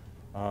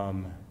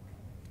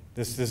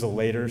 This is a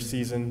later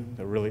season,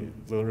 a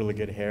really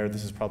good hair.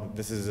 This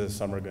is a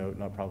summer goat,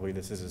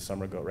 this is a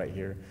summer goat right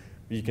here.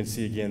 But you can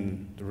see,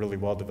 again, the really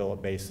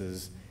well-developed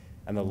bases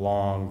and the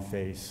long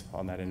face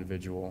on that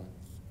individual.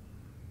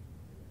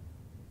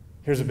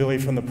 Here's a billy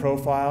from the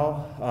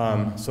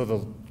profile. So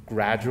the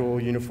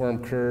gradual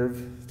uniform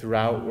curve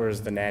throughout,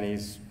 whereas the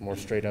nanny's more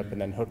straight up and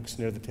then hooks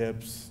near the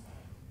tips.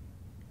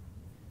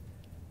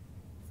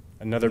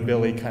 Another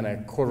billy kind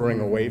of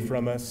quartering away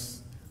from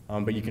us,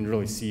 but you can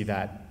really see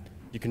that.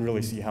 You can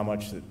really see how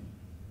much it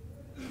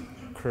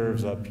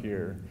curves up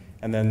here.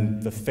 And then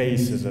the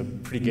face is a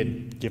pretty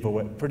good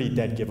giveaway, pretty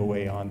dead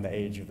giveaway on the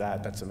age of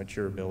that. That's a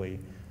mature billy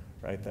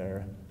right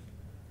there.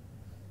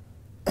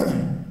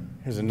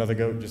 Here's another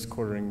goat just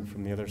quartering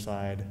from the other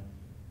side.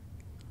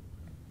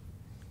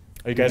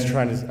 Are you guys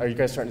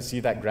starting to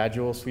see that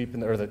gradual sweep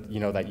or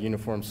that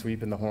uniform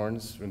sweep in the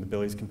horns when the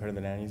billies compared to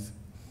the nannies?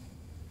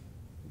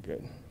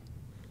 Good.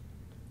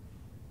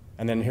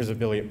 And then here's a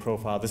billy at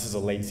profile. This is a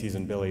late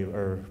season billy,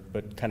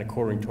 but kind of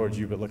quartering towards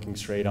you, but looking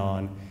straight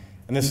on.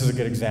 And this is a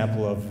good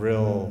example of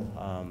real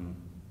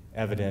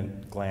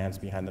evident glands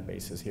behind the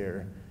bases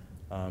here.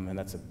 And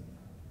that's a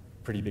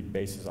pretty big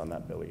bases on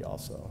that billy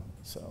also.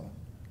 So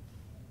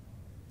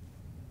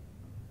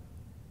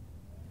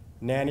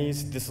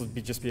nannies, this will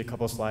just be a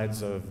couple of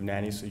slides of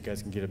nannies so you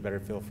guys can get a better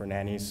feel for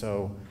nannies.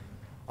 So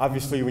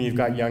obviously when you've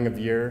got young of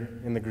year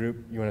in the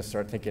group, you want to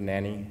start thinking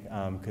nanny,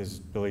 because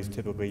billies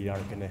typically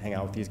aren't going to hang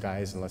out with these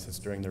guys unless it's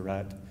during the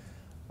rut.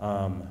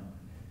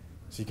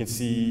 So you can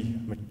see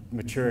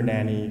mature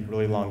nanny,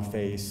 really long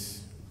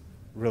face,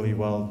 really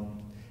well.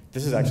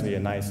 This is actually a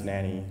nice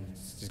nanny.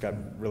 She's got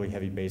really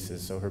heavy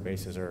bases, so her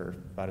bases are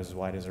about as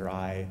wide as her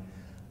eye.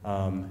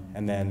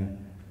 And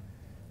then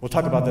we'll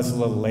talk about this a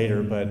little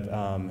later, but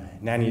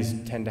nannies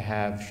tend to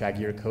have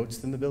shaggier coats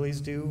than the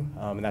billies do,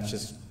 and that's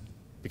just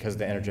because of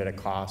the energetic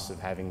costs of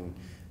having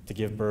to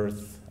give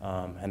birth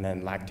and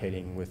then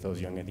lactating with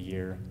those young of the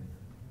year.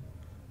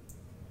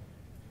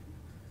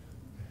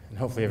 And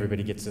hopefully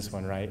everybody gets this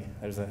one right.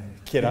 There's a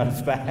kid on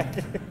his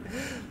back.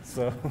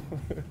 So,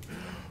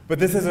 but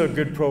this is a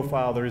good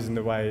profile. The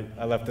reason why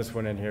I left this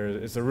one in here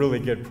is it's a really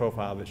good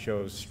profile that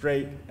shows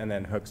straight and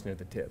then hooks near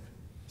the tip.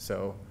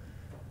 So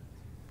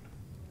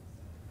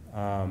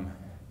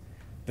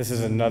this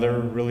is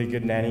another really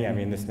good nanny. I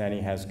mean, this nanny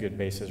has good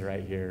bases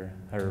right here.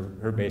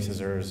 Her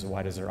bases are as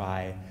wide as her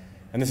eye.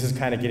 And this is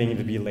kind of getting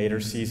into be later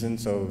season,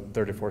 so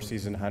third or fourth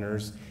season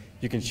hunters.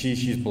 You can see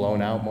she's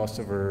blown out most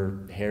of her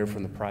hair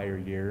from the prior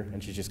year,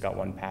 and she's just got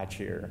one patch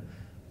here.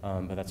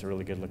 But that's a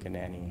really good looking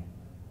nanny.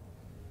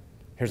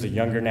 Here's a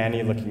younger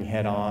nanny looking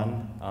head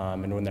on.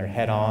 And when they're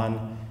head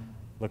on,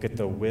 look at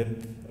the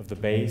width of the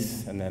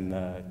base and then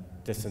the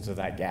distance of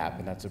that gap,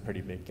 and that's a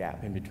pretty big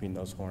gap in between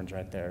those horns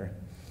right there.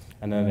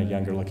 And then a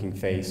younger looking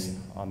face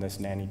on this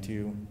nanny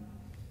too.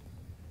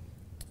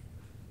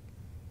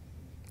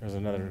 There's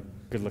another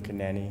good looking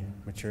nanny,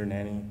 mature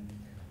nanny.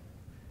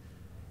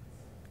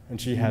 And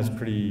she has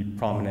pretty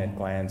prominent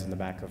glands in the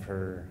back of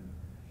her,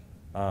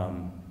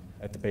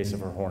 at the base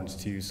of her horns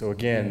too. So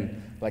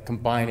again, like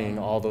combining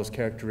all those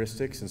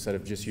characteristics instead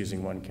of just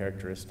using one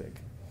characteristic.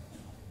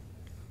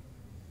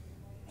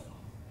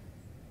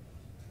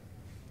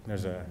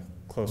 There's a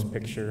close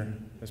picture.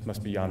 This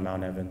must be on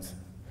Mount Evans.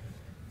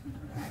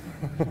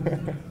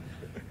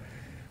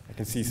 I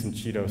can see some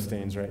Cheeto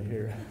stains right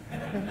here.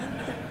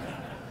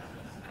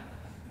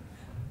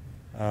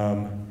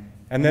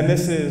 And then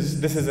this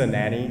is a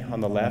nanny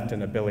on the left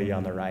and a billy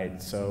on the right.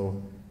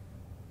 So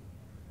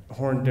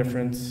horn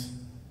difference,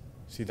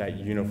 see that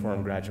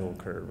uniform gradual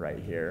curve right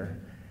here.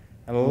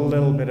 And a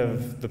little bit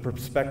of, the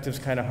perspective's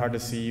kind of hard to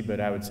see, but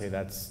I would say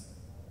that's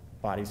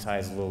body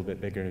size a little bit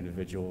bigger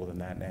individual than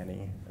that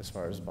nanny as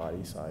far as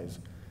body size.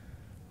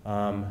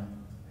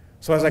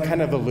 So as I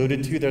kind of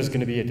alluded to, there's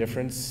going to be a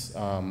difference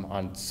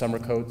on summer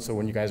coats. So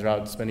when you guys are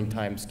out spending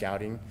time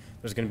scouting,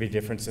 there's going to be a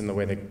difference in the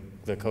way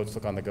the coats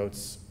look on the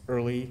goats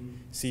early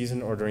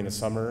season or during the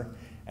summer,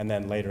 and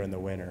then later in the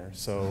winter.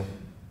 So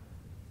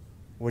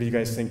what do you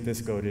guys think this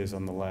goat is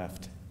on the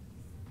left?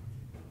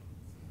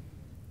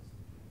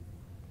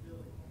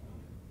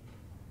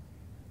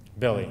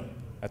 Billy.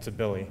 That's a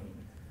billy.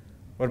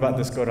 What about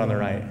this goat on the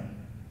right?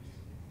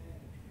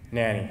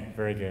 Nanny.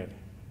 Very good.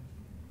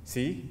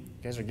 See?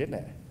 You guys are getting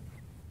it.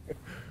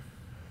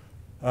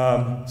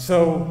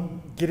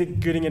 So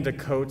getting into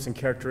coats and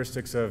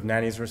characteristics of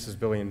nannies versus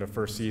billy in the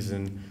first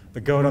season,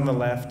 the goat on the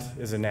left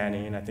is a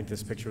nanny, and I think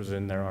this picture was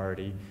in there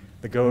already.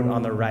 The goat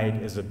on the right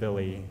is a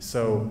billy.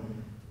 So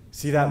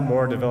see that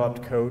more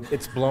developed coat?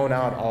 It's blown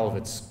out all of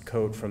its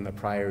coat from the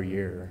prior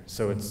year.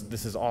 So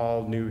this is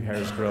all new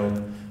hair's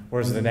growth,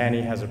 whereas the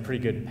nanny has a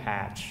pretty good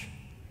patch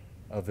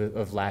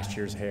of last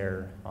year's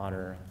hair on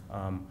her.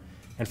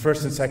 And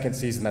first and second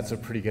season, that's a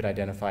pretty good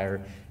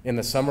identifier. In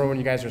the summer when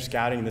you guys are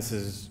scouting, this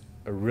is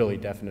a really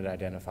definite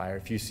identifier.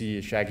 If you see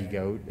a shaggy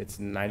goat, it's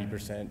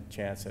 90%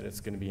 chance that it's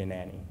going to be a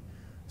nanny.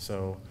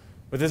 So,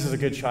 but this is a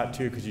good shot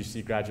too because you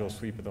see gradual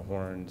sweep of the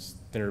horns,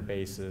 thinner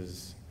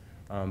bases,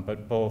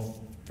 but both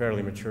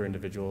fairly mature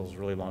individuals,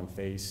 really long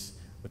face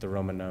with a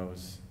Roman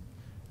nose,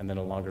 and then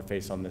a longer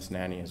face on this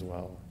nanny as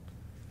well.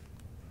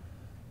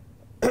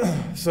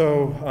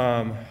 So,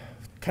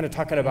 kind of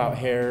talking about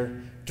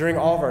hair, during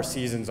all of our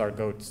seasons,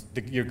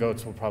 your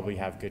goats will probably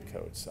have good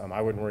coats. I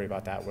wouldn't worry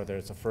about that, whether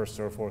it's a first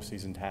or a fourth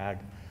season tag.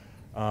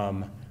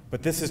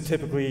 But this is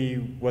typically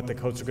what the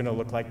coats are going to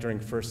look like during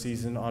first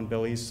season on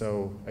billies.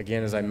 So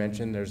again, as I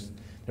mentioned, there's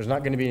not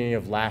going to be any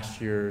of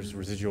last year's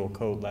residual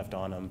coat left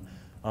on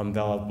them.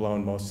 They'll have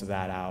blown most of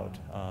that out.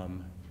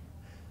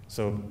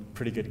 So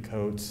pretty good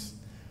coats.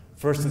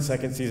 First and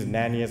second season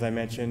nanny, as I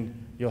mentioned,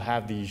 you'll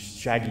have these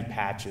shaggy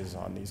patches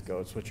on these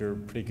goats, which are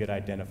pretty good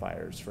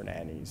identifiers for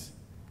nannies.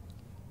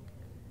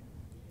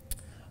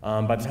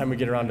 By the time we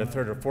get around to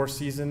third or fourth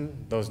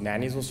season, those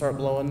nannies will start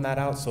blowing that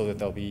out so that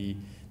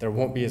there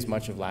won't be as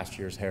much of last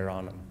year's hair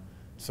on them.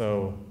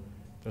 So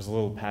There's a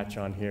little patch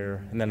on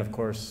here. And then, of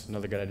course,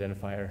 another good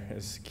identifier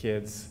is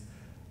kids.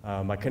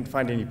 I couldn't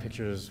find any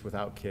pictures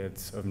without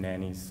kids of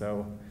nannies,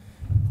 so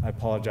I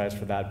apologize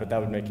for that, but that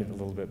would make it a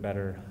little bit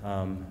better.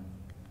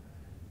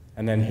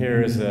 And then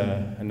here is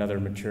another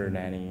mature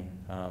nanny,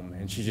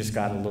 and she just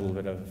got a little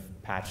bit of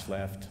patch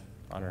left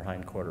on her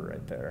hind quarter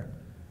right there.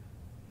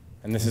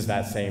 And this is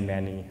that same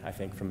nanny, I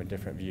think, from a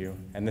different view.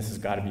 And this has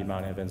got to be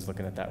Mount Evans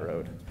looking at that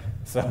road.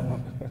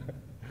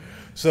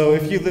 So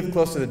if you live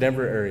close to the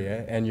Denver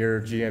area and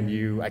you're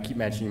GMU, I keep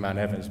mentioning Mount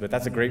Evans, but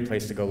that's a great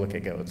place to go look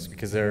at goats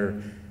because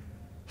they're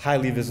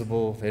highly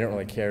visible. They don't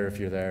really care if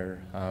you're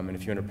there. And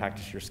if you want to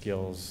practice your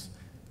skills,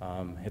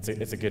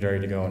 it's a good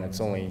area to go, and it's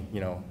only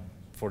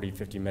 40,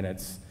 50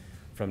 minutes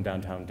from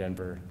downtown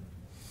Denver.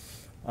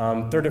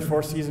 Third to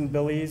fourth season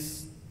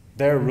billies,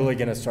 they're really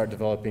going to start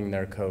developing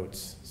their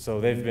coats. So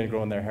they've been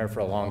growing their hair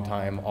for a long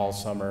time, all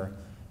summer.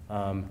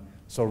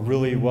 So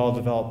really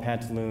well-developed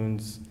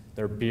pantaloons.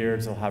 Their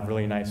beards, they'll have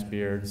really nice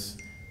beards.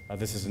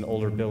 This is an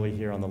older billy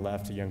here on the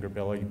left, a younger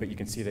billy, but you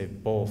can see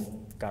they've both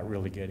got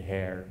really good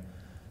hair.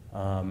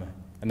 And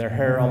their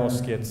hair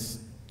almost gets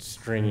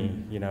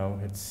stringy,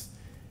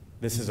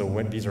 these are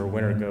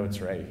winter goats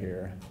right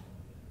here.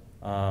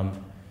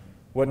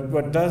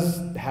 What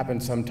does happen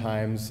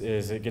sometimes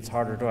is it gets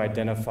harder to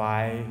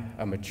identify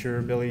a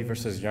mature billy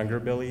versus younger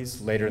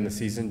billies later in the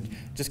season,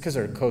 just because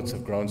their coats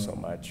have grown so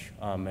much.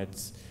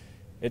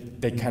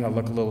 They kind of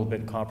look a little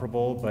bit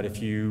comparable, but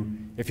if you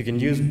can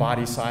use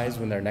body size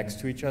when they're next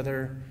to each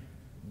other,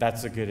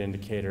 that's a good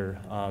indicator.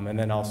 And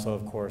then also,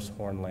 of course,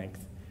 horn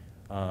length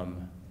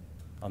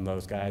on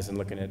those guys and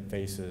looking at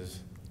faces.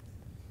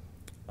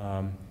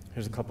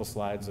 Here's a couple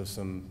slides of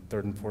some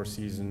third and fourth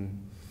season,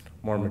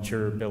 more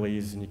mature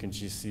billies, and you can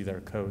just see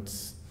their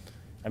coats.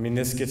 I mean,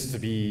 this gets to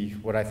be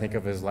what I think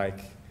of as like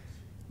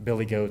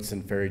billy goats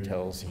and fairy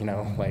tales,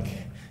 like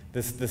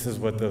this is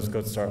what those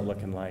goats start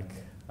looking like.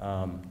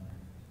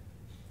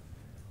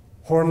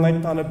 Horn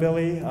length on a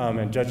billy,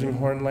 and judging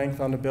horn length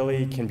on a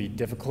billy can be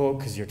difficult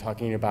because you're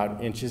talking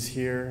about inches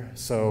here.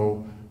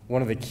 So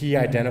one of the key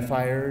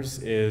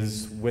identifiers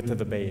is width of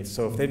the base.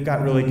 So if they've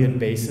got really good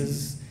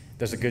bases,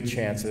 there's a good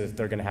chance that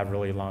they're going to have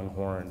really long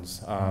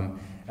horns.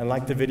 And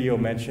like the video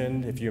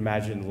mentioned, if you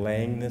imagine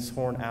laying this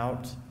horn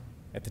out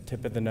at the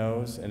tip of the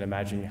nose and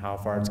imagining how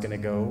far it's going to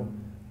go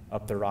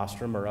up the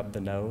rostrum or up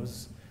the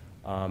nose,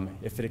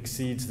 if it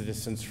exceeds the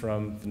distance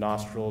from the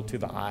nostril to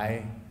the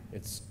eye,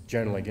 it's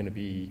generally going to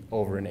be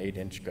over an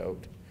 8-inch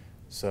goat.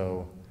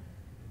 So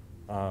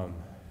a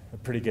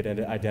pretty good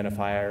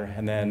identifier.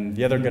 And then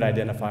the other good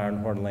identifier on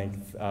horn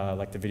length,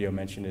 like the video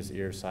mentioned, is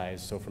ear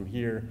size. So from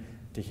here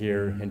to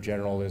here, in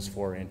general, is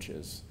 4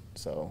 inches.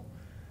 So,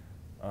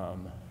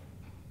 and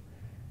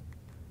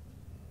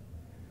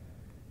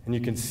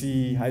you can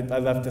see, I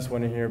left this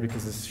one in here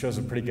because this shows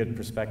a pretty good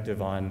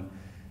perspective on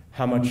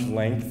how much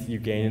length you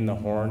gain in the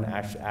horn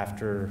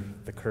after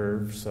the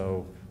curve.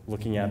 So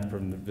looking at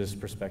from this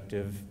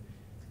perspective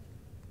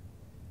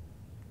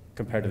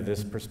compared to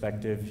this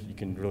perspective, you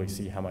can really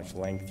see how much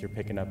length you're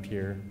picking up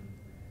here.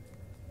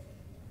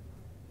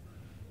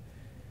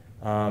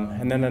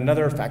 And then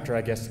another factor,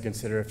 I guess, to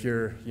consider if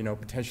you're,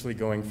 potentially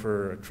going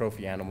for a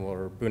trophy animal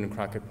or Boone and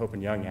Crockett Pope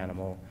and Young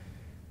animal,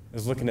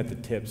 is looking at the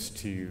tips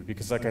too,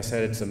 because like I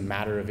said, it's a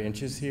matter of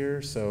inches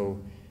here. So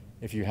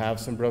if you have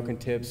some broken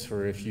tips,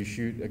 or if you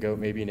shoot a goat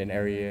maybe in an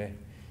area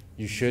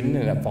you shouldn't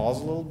and it falls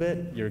a little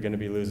bit, you're going to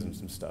be losing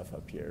some stuff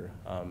up here.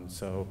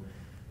 So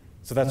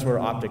that's where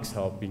optics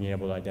help, being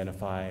able to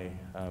identify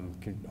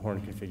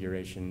horn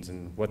configurations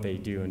and what they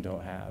do and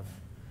don't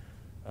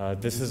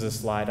have. This is a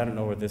slide, I don't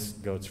know where this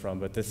goat's from,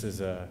 but this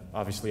is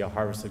obviously a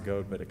harvested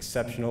goat, but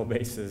exceptional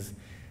bases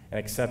and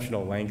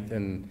exceptional length.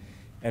 And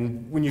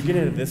when you get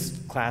into this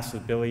class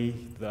of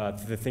billy,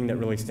 the thing that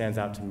really stands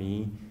out to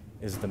me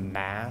is the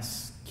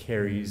mass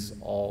carries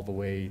all the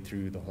way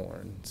through the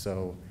horn.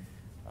 So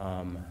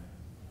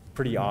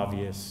pretty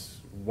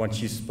obvious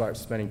once you start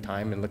spending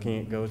time and looking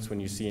at goats, when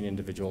you see an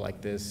individual like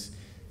this,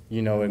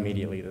 you know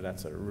immediately that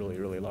that's a really,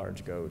 really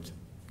large goat.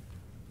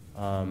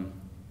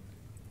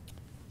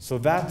 So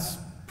that's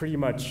pretty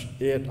much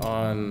it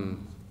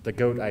on the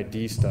goat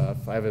ID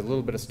stuff. I have a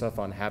little bit of stuff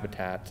on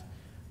habitat,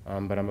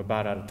 but I'm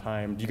about out of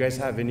time. Do you guys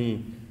have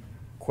any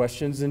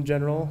questions in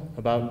general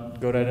about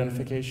goat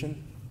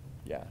identification?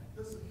 Yeah.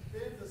 Does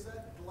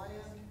that gland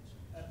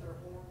at their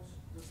horns,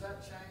 does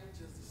that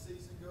change as the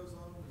season goes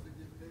on? Does it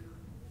get bigger?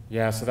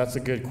 Yeah, so that's a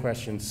good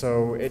question.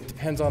 So it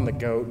depends on the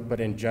goat,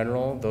 but in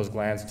general, those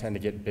glands tend to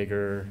get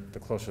bigger the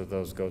closer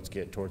those goats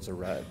get towards the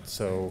rut.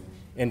 So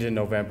into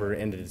November,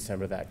 into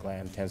December, that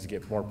gland tends to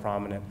get more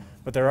prominent.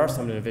 But there are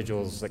some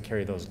individuals that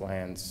carry those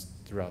glands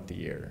throughout the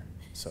year.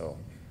 So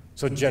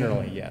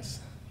generally,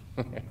 yes.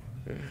 In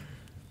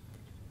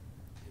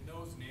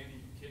those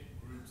nanny kit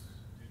groups,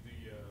 do the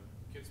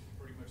kids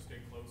pretty much stay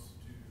close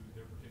to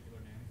their particular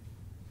nanny?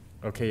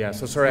 Okay, yeah,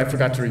 so sorry, I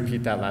forgot to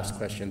repeat that last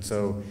question.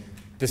 So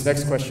this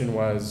next question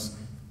was,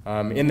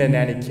 in the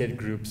nanny kid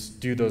groups,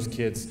 do those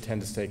kids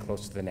tend to stay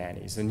close to the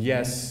nannies? And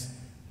yes,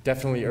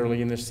 definitely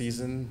early in the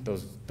season,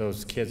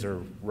 those kids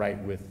are right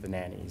with the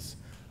nannies.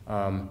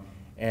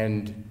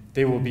 And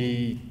they will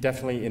be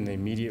definitely in the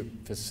immediate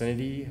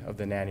vicinity of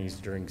the nannies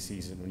during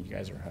season when you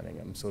guys are hunting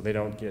them, so they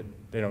don't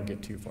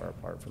get too far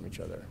apart from each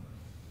other.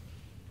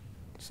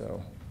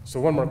 So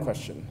one more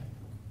question.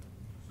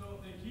 So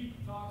they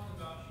keep talking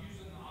about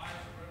using the eye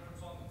as a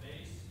reference on the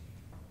base.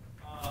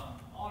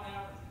 On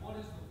average, what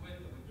is the width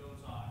of a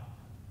goat's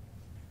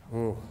eye?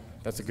 Ooh,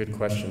 that's a good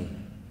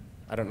question.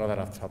 I don't know that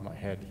off the top of my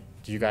head.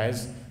 Do you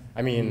guys?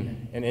 I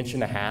mean, an inch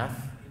and a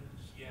half?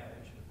 Yeah,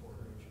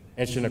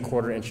 Inch and a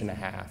quarter, inch and a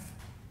half.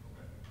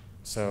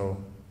 So,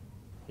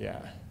 yeah.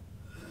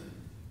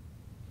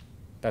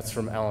 That's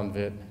from Alan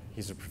Vitt.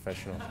 He's a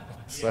professional.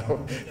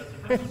 So.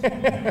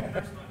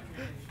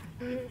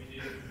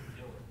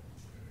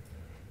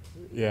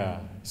 Yeah.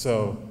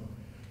 So,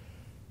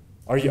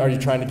 are you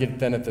trying to get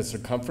then at the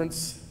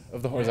circumference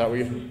of the horn? Is that what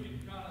you? So you can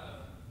kind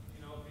of,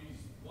 you know, if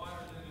he's wider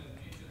than an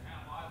inch and a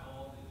half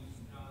eyeball, then you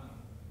can kind of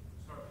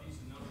start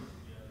piecing numbers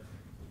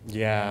together.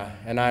 Yeah,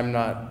 and I'm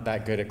not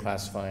that good at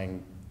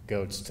classifying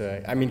goats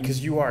to. I mean,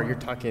 because you're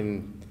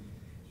talking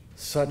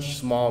such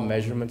small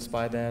measurements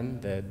by then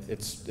that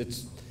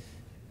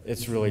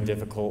it's really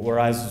difficult.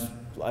 Whereas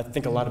I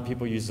think a lot of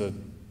people use a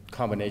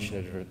combination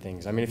of different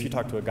things. I mean, if you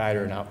talk to a guide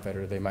or an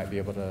outfitter, they might be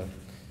able to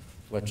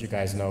let you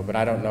guys know, but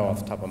I don't know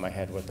off the top of my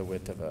head what the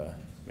width of a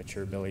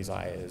mature Billy's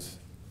eye is.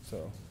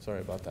 So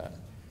sorry about that.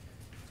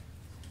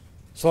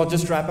 So I'll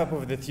just wrap up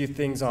with a few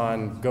things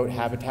on goat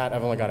habitat.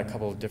 I've only got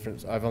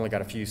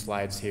a few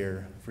slides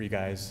here for you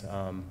guys.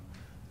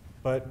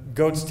 But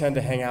goats tend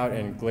to hang out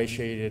in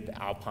glaciated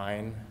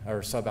alpine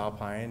or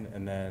subalpine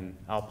and then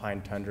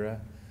alpine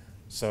tundra.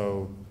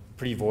 So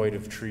pretty void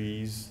of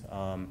trees.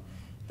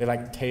 They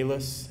like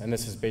talus, and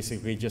this is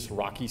basically just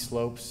rocky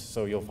slopes.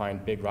 So you'll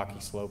find big rocky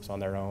slopes on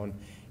their own.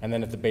 And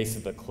then at the base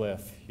of the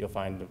cliff, you'll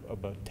find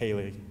about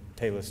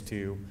talus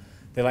too.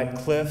 They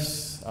like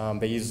cliffs.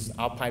 They use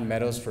alpine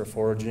meadows for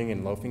foraging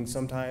and loafing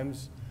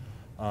sometimes.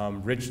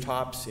 Ridge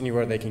tops,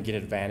 anywhere they can get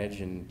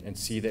advantage and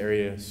see the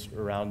areas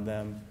around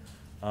them.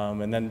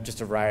 And then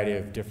just a variety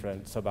of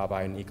different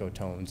subalpine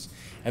ecotones.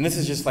 And this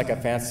is just like a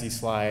fancy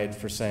slide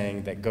for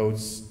saying that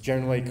goats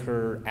generally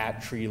occur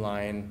at tree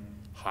line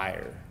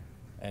higher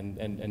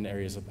and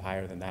areas of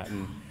higher than that.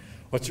 And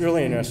what's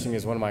really interesting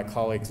is one of my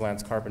colleagues,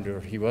 Lance Carpenter,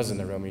 he was in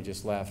the room, he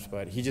just left,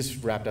 but he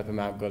just wrapped up a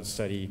Mount Goat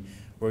study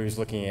where he was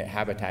looking at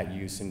habitat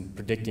use and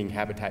predicting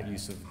habitat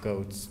use of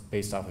goats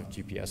based off of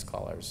GPS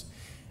collars.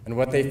 And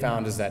what they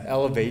found is that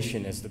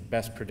elevation is the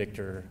best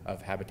predictor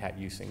of habitat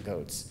use in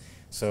goats.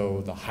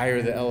 So the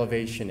higher the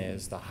elevation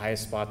is, the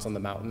highest spots on the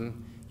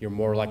mountain, you're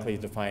more likely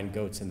to find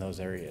goats in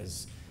those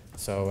areas.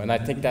 So, and I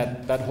think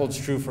that holds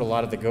true for a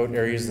lot of the goat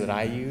areas that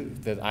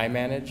I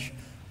manage.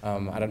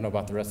 I don't know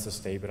about the rest of the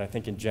state, but I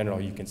think in general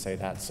you can say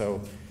that.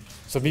 So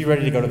be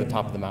ready to go to the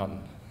top of the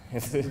mountain,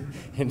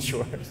 in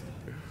short.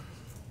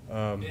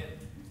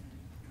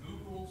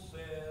 Google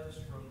says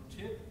from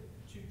tip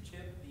to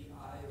tip, the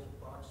eye is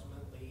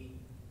approximately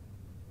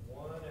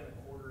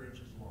 1¼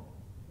 inches long.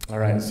 All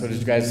right, so did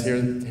you guys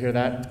hear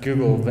that?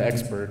 Google, the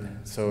expert.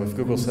 So if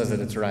Google says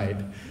it, it's right.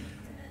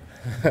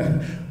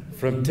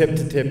 From tip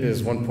to tip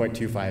is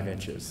 1.25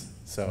 inches.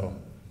 So.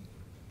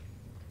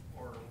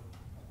 Or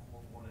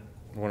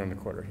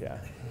 1¼ yeah.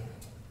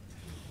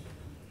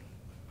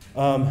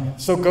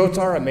 So goats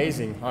are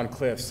amazing on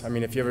cliffs. I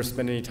mean, if you ever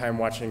spend any time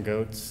watching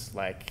goats,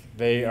 like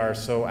they are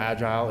so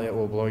agile, it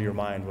will blow your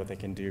mind what they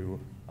can do.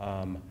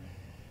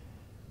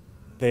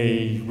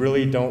 They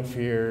really don't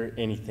fear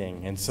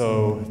anything. And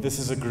so this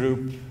is a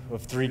group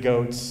of 3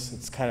 goats.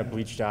 It's kind of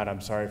bleached out.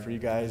 I'm sorry for you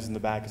guys in the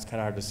back. It's kind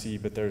of hard to see,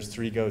 but there's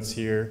 3 goats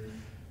here.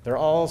 They're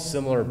all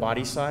similar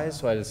body size,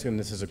 so I'd assume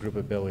this is a group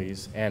of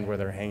billies, and where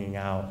they're hanging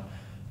out,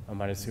 I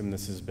might assume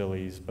this is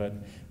billies. But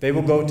they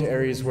will go to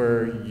areas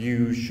where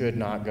you should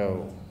not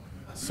go,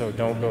 so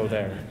don't go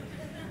there.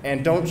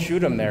 And don't shoot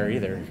them there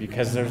either,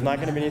 because there's not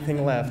going to be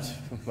anything left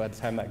by the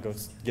time that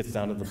goat gets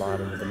down to the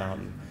bottom of the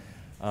mountain.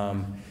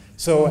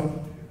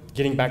 So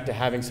getting back to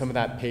having some of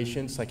that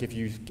patience, like if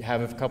you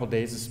have a couple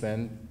days to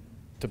spend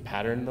to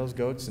pattern those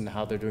goats and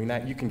how they're doing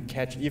that, you can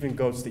catch even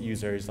goats that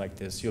use areas like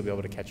this. You'll be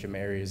able to catch them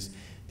areas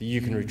that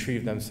you can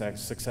retrieve them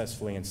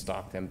successfully and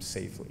stalk them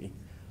safely.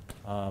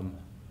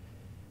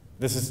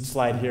 This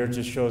slide here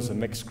just shows a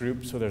mixed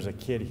group. So there's a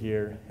kid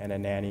here and a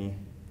nanny.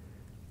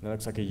 That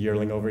looks like a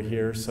yearling over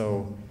here.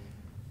 So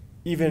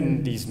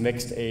even these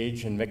mixed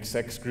age and mixed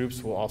sex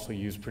groups will also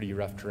use pretty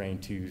rough terrain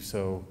too.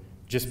 So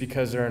just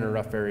because they're in a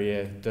rough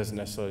area doesn't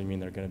necessarily mean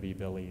they're going to be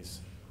billies.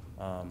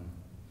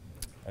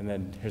 And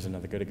then here's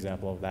another good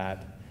example of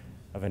that,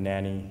 of a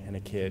nanny and a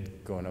kid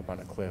going up on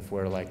a cliff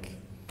where, like,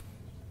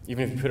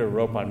 even if you put a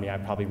rope on me, I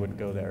probably wouldn't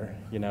go there,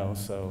 you know?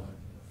 So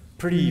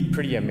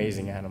pretty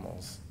amazing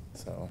animals.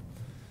 So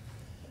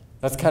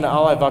that's kind of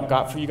all I've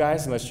got for you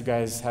guys, unless you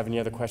guys have any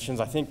other questions.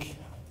 I think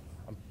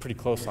I'm pretty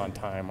close on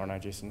time, aren't I,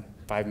 Jason?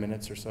 5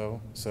 minutes or so?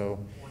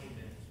 So 20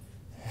 minutes.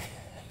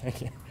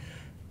 Thank you.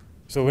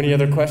 So any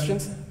other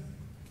questions?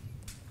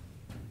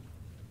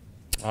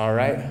 All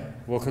right.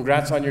 Well,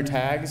 congrats on your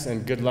tags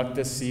and good luck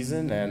this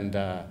season. And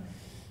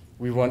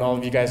we want all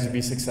of you guys to be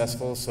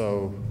successful,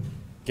 so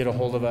get a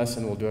hold of us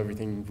and we'll do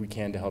everything we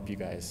can to help you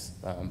guys.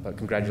 But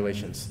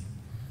congratulations.